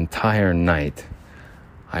guys. The entire night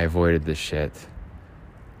I avoided this shit.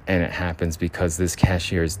 And it happens because this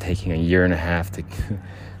cashier is taking a year and a half to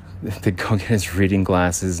go get his reading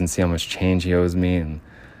glasses and see how much change he owes me, and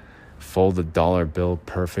fold the dollar bill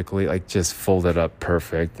perfectly, like just fold it up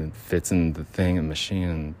perfect and fits in the thing and machine,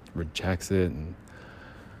 and rejects it. And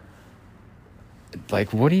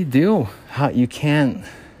like, what do you do? How you can't,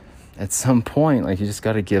 at some point, like, you just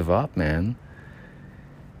got to give up, man.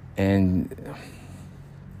 And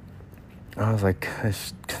I was like,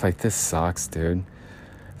 this sucks, dude.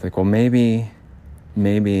 Like, well, maybe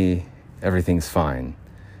everything's fine.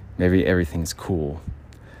 Maybe everything's cool.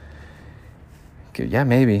 Yeah,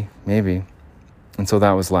 maybe. And so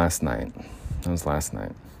that was last night.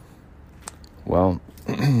 Well,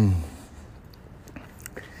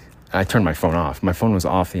 I turned my phone off. My phone was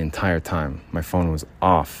off the entire time. At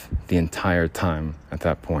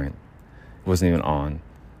that point. It wasn't even on.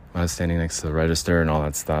 I was standing next to the register and all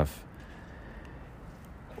that stuff.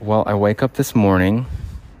 Well, I wake up this morning,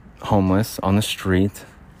 homeless, on the street,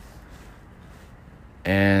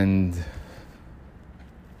 and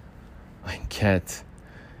I get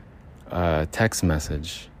a text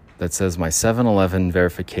message that says my 7-Eleven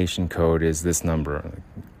verification code is this number.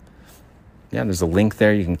 Yeah, there's a link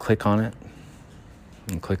there. You can click on it.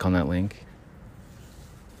 And click on that link.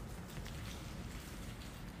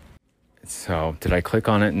 So, did I click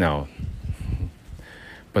on it? No.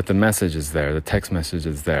 But the message is there. The text message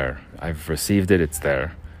is there. I've received it. It's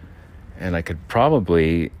there. And I could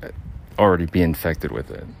probably already be infected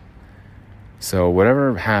with it. So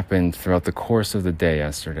whatever happened throughout the course of the day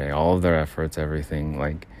yesterday, all of their efforts, everything,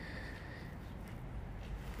 like,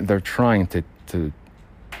 they're trying to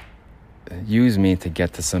use me to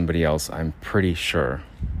get to somebody else. I'm pretty sure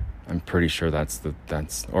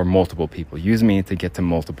that's or multiple people. Use me to get to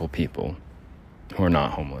multiple people who are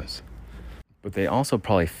not homeless. But they also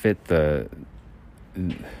probably fit the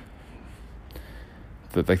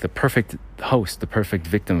perfect host, the perfect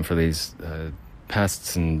victim for these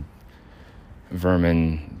pests and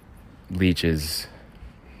vermin, leeches,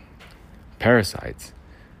 parasites.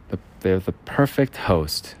 They're the perfect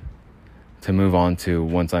host to move on to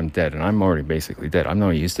once I'm dead. And I'm already basically dead. I'm not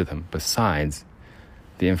used to them, besides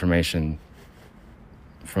the information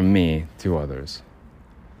from me to others.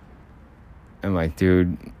 And like,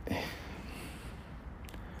 dude,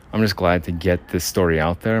 I'm just glad to get this story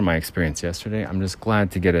out there, my experience yesterday. I'm just glad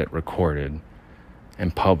to get it recorded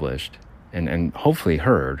and published and hopefully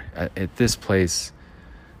heard at this place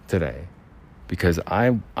today, because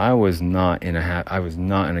I was not in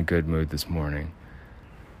a good mood this morning.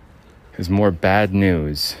 It was more bad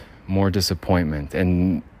news, more disappointment,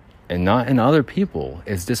 and not in other people.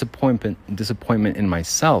 It's disappointment in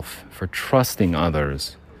myself for trusting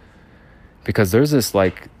others, because there's this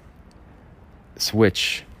like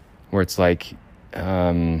switch where it's like,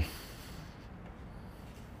 I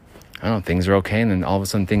don't know, things are okay, and then all of a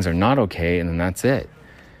sudden things are not okay, and then that's it.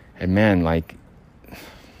 And man,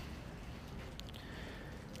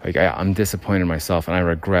 I'm disappointed in myself, and I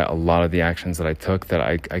regret a lot of the actions that I took that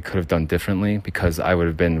I could have done differently, because I would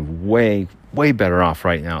have been way, way better off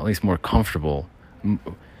right now, at least more comfortable,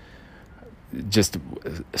 just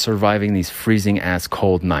surviving these freezing ass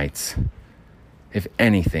cold nights, if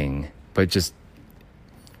anything, but just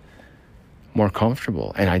more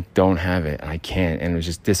comfortable. And I don't have it, and I can't, and it was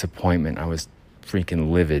just disappointment. I was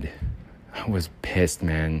freaking livid. I was pissed,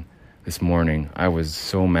 man. This morning I was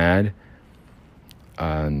so mad.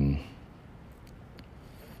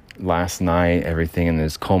 Last night, everything, and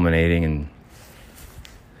it's culminating,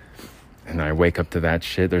 and I wake up to that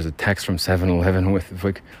shit. There's a text from 7-Eleven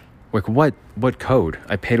with what code?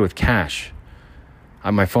 I paid with cash.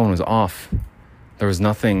 My phone was off. There was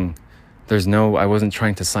nothing. I wasn't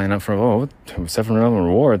trying to sign up for, 7-Eleven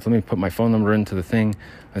rewards. Let me put my phone number into the thing.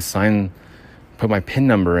 Put my PIN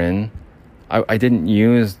number in. I didn't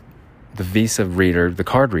use the Visa reader, the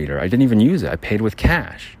card reader. I didn't even use it. I paid with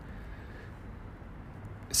cash.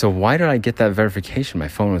 So why did I get that verification? My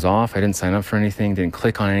phone was off. I didn't sign up for anything, didn't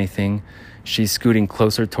click on anything. She's scooting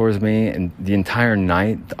closer towards me, and the entire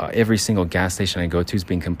night, every single gas station I go to is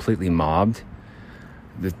being completely mobbed.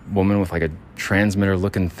 The woman with like a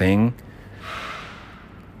transmitter-looking thing.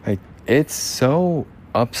 Like, it's so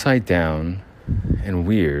upside down and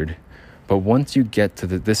weird. But once you get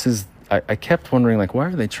to I kept wondering, like, why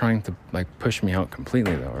are they trying to like push me out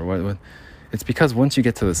completely though? Or what? It's because once you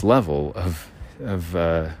get to this level of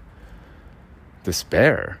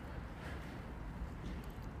despair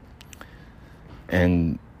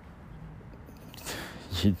and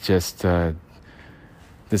you just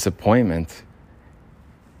disappointment,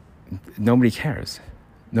 nobody cares,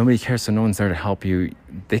 so no one's there to help you.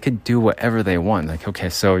 They could do whatever they want. Like, okay,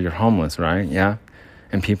 so you're homeless, right? Yeah.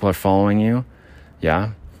 And people are following you.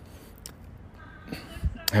 Yeah.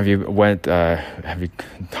 Have you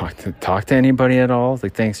talked to anybody at all?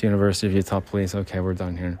 Like, thanks, University of Utah Police. Okay, we're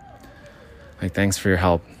done here. Like, thanks for your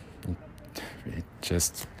help. You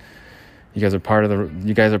guys are part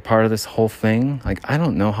of this whole thing. Like, I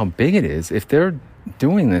don't know how big it is. If they're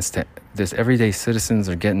doing this to this, everyday citizens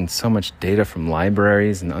are getting so much data from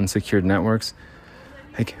libraries and unsecured networks.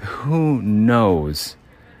 Like, who knows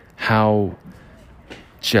how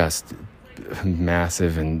just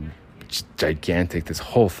massive and gigantic this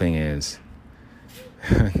whole thing is.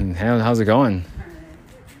 How's it going?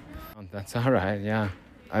 That's all right. Yeah,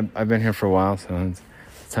 I've been here for a while, so it's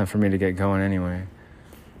time for me to get going anyway.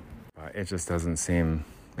 It just doesn't seem.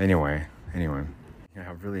 Anyway. Yeah,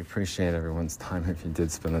 I really appreciate everyone's time. If you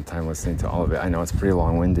did spend the time listening to all of it, I know it's pretty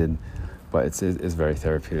long-winded, but it's very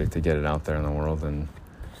therapeutic to get it out there in the world, and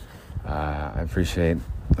I appreciate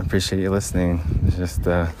you listening. It's just,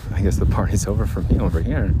 I guess the party's over for me over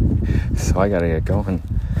here, so I gotta get going.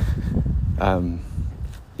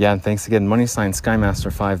 Yeah, and thanks again,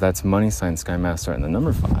 _Skymaster5. That's _Skymaster and the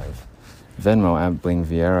number 5. Venmo at Bling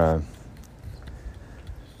Vieira.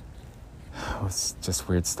 Oh, it's just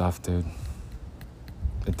weird stuff, dude.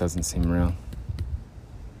 It doesn't seem real.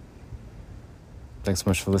 Thanks so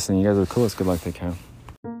much for listening. You guys are the coolest. Good luck. Take care.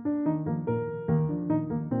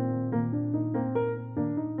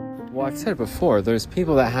 Well, I've said it before. There's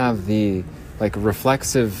people that have the like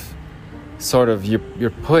reflexive sort of,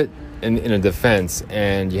 you're put in a defense,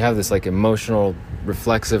 and you have this like emotional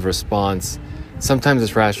reflexive response. Sometimes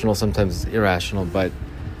it's rational, sometimes it's irrational, but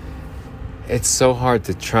it's so hard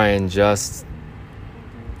to try and just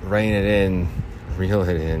rein it in, reel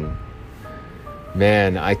it in.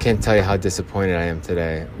 Man, I can't tell you how disappointed I am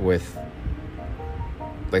today with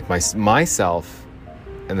like myself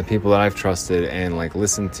and the people that I've trusted and like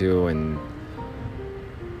listened to and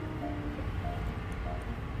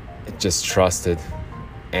just trusted,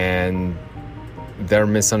 and their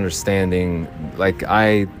misunderstanding. Like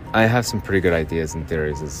I have some pretty good ideas and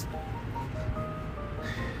theories.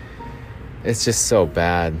 It's just so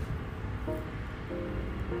bad.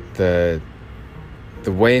 The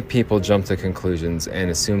way people jump to conclusions and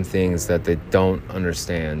assume things that they don't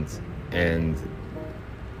understand, and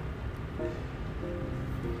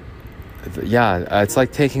yeah, it's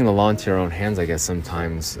like taking the law into your own hands, I guess,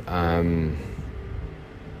 sometimes.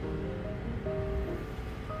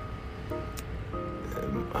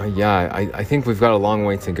 I think we've got a long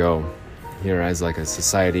way to go here as like a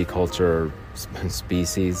society, culture,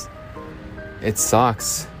 species. It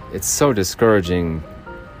sucks. It's so discouraging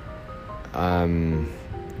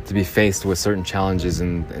to be faced with certain challenges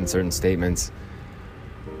and certain statements.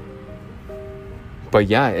 But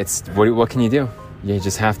yeah, it's what can you do? You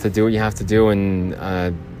just have to do what you have to do and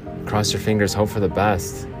cross your fingers, hope for the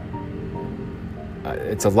best.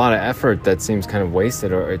 It's a lot of effort that seems kind of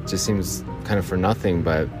wasted, or it just seems kind of for nothing,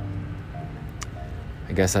 but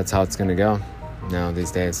I guess that's how it's going to go now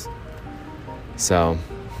these days. So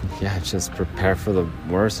yeah, just prepare for the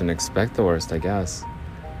worst and expect the worst, I guess.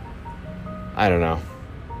 I don't know.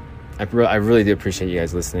 I really do appreciate you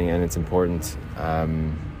guys listening, and it's important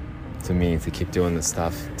to me to keep doing this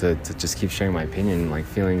stuff, to just keep sharing my opinion, like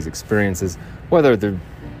feelings, experiences, whether they're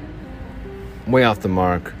way off the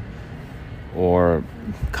mark or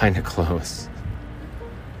kind of close.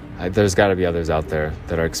 There's got to be others out there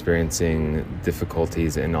that are experiencing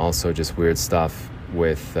difficulties and also just weird stuff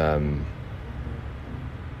with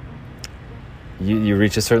you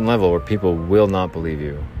reach a certain level where people will not believe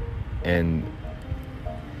you, and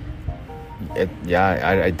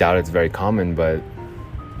I doubt it's very common, but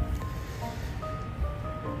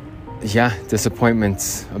yeah,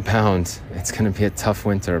 disappointments abound. It's going to be a tough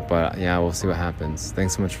winter, but yeah, we'll see what happens.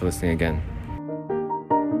 Thanks so much for listening again.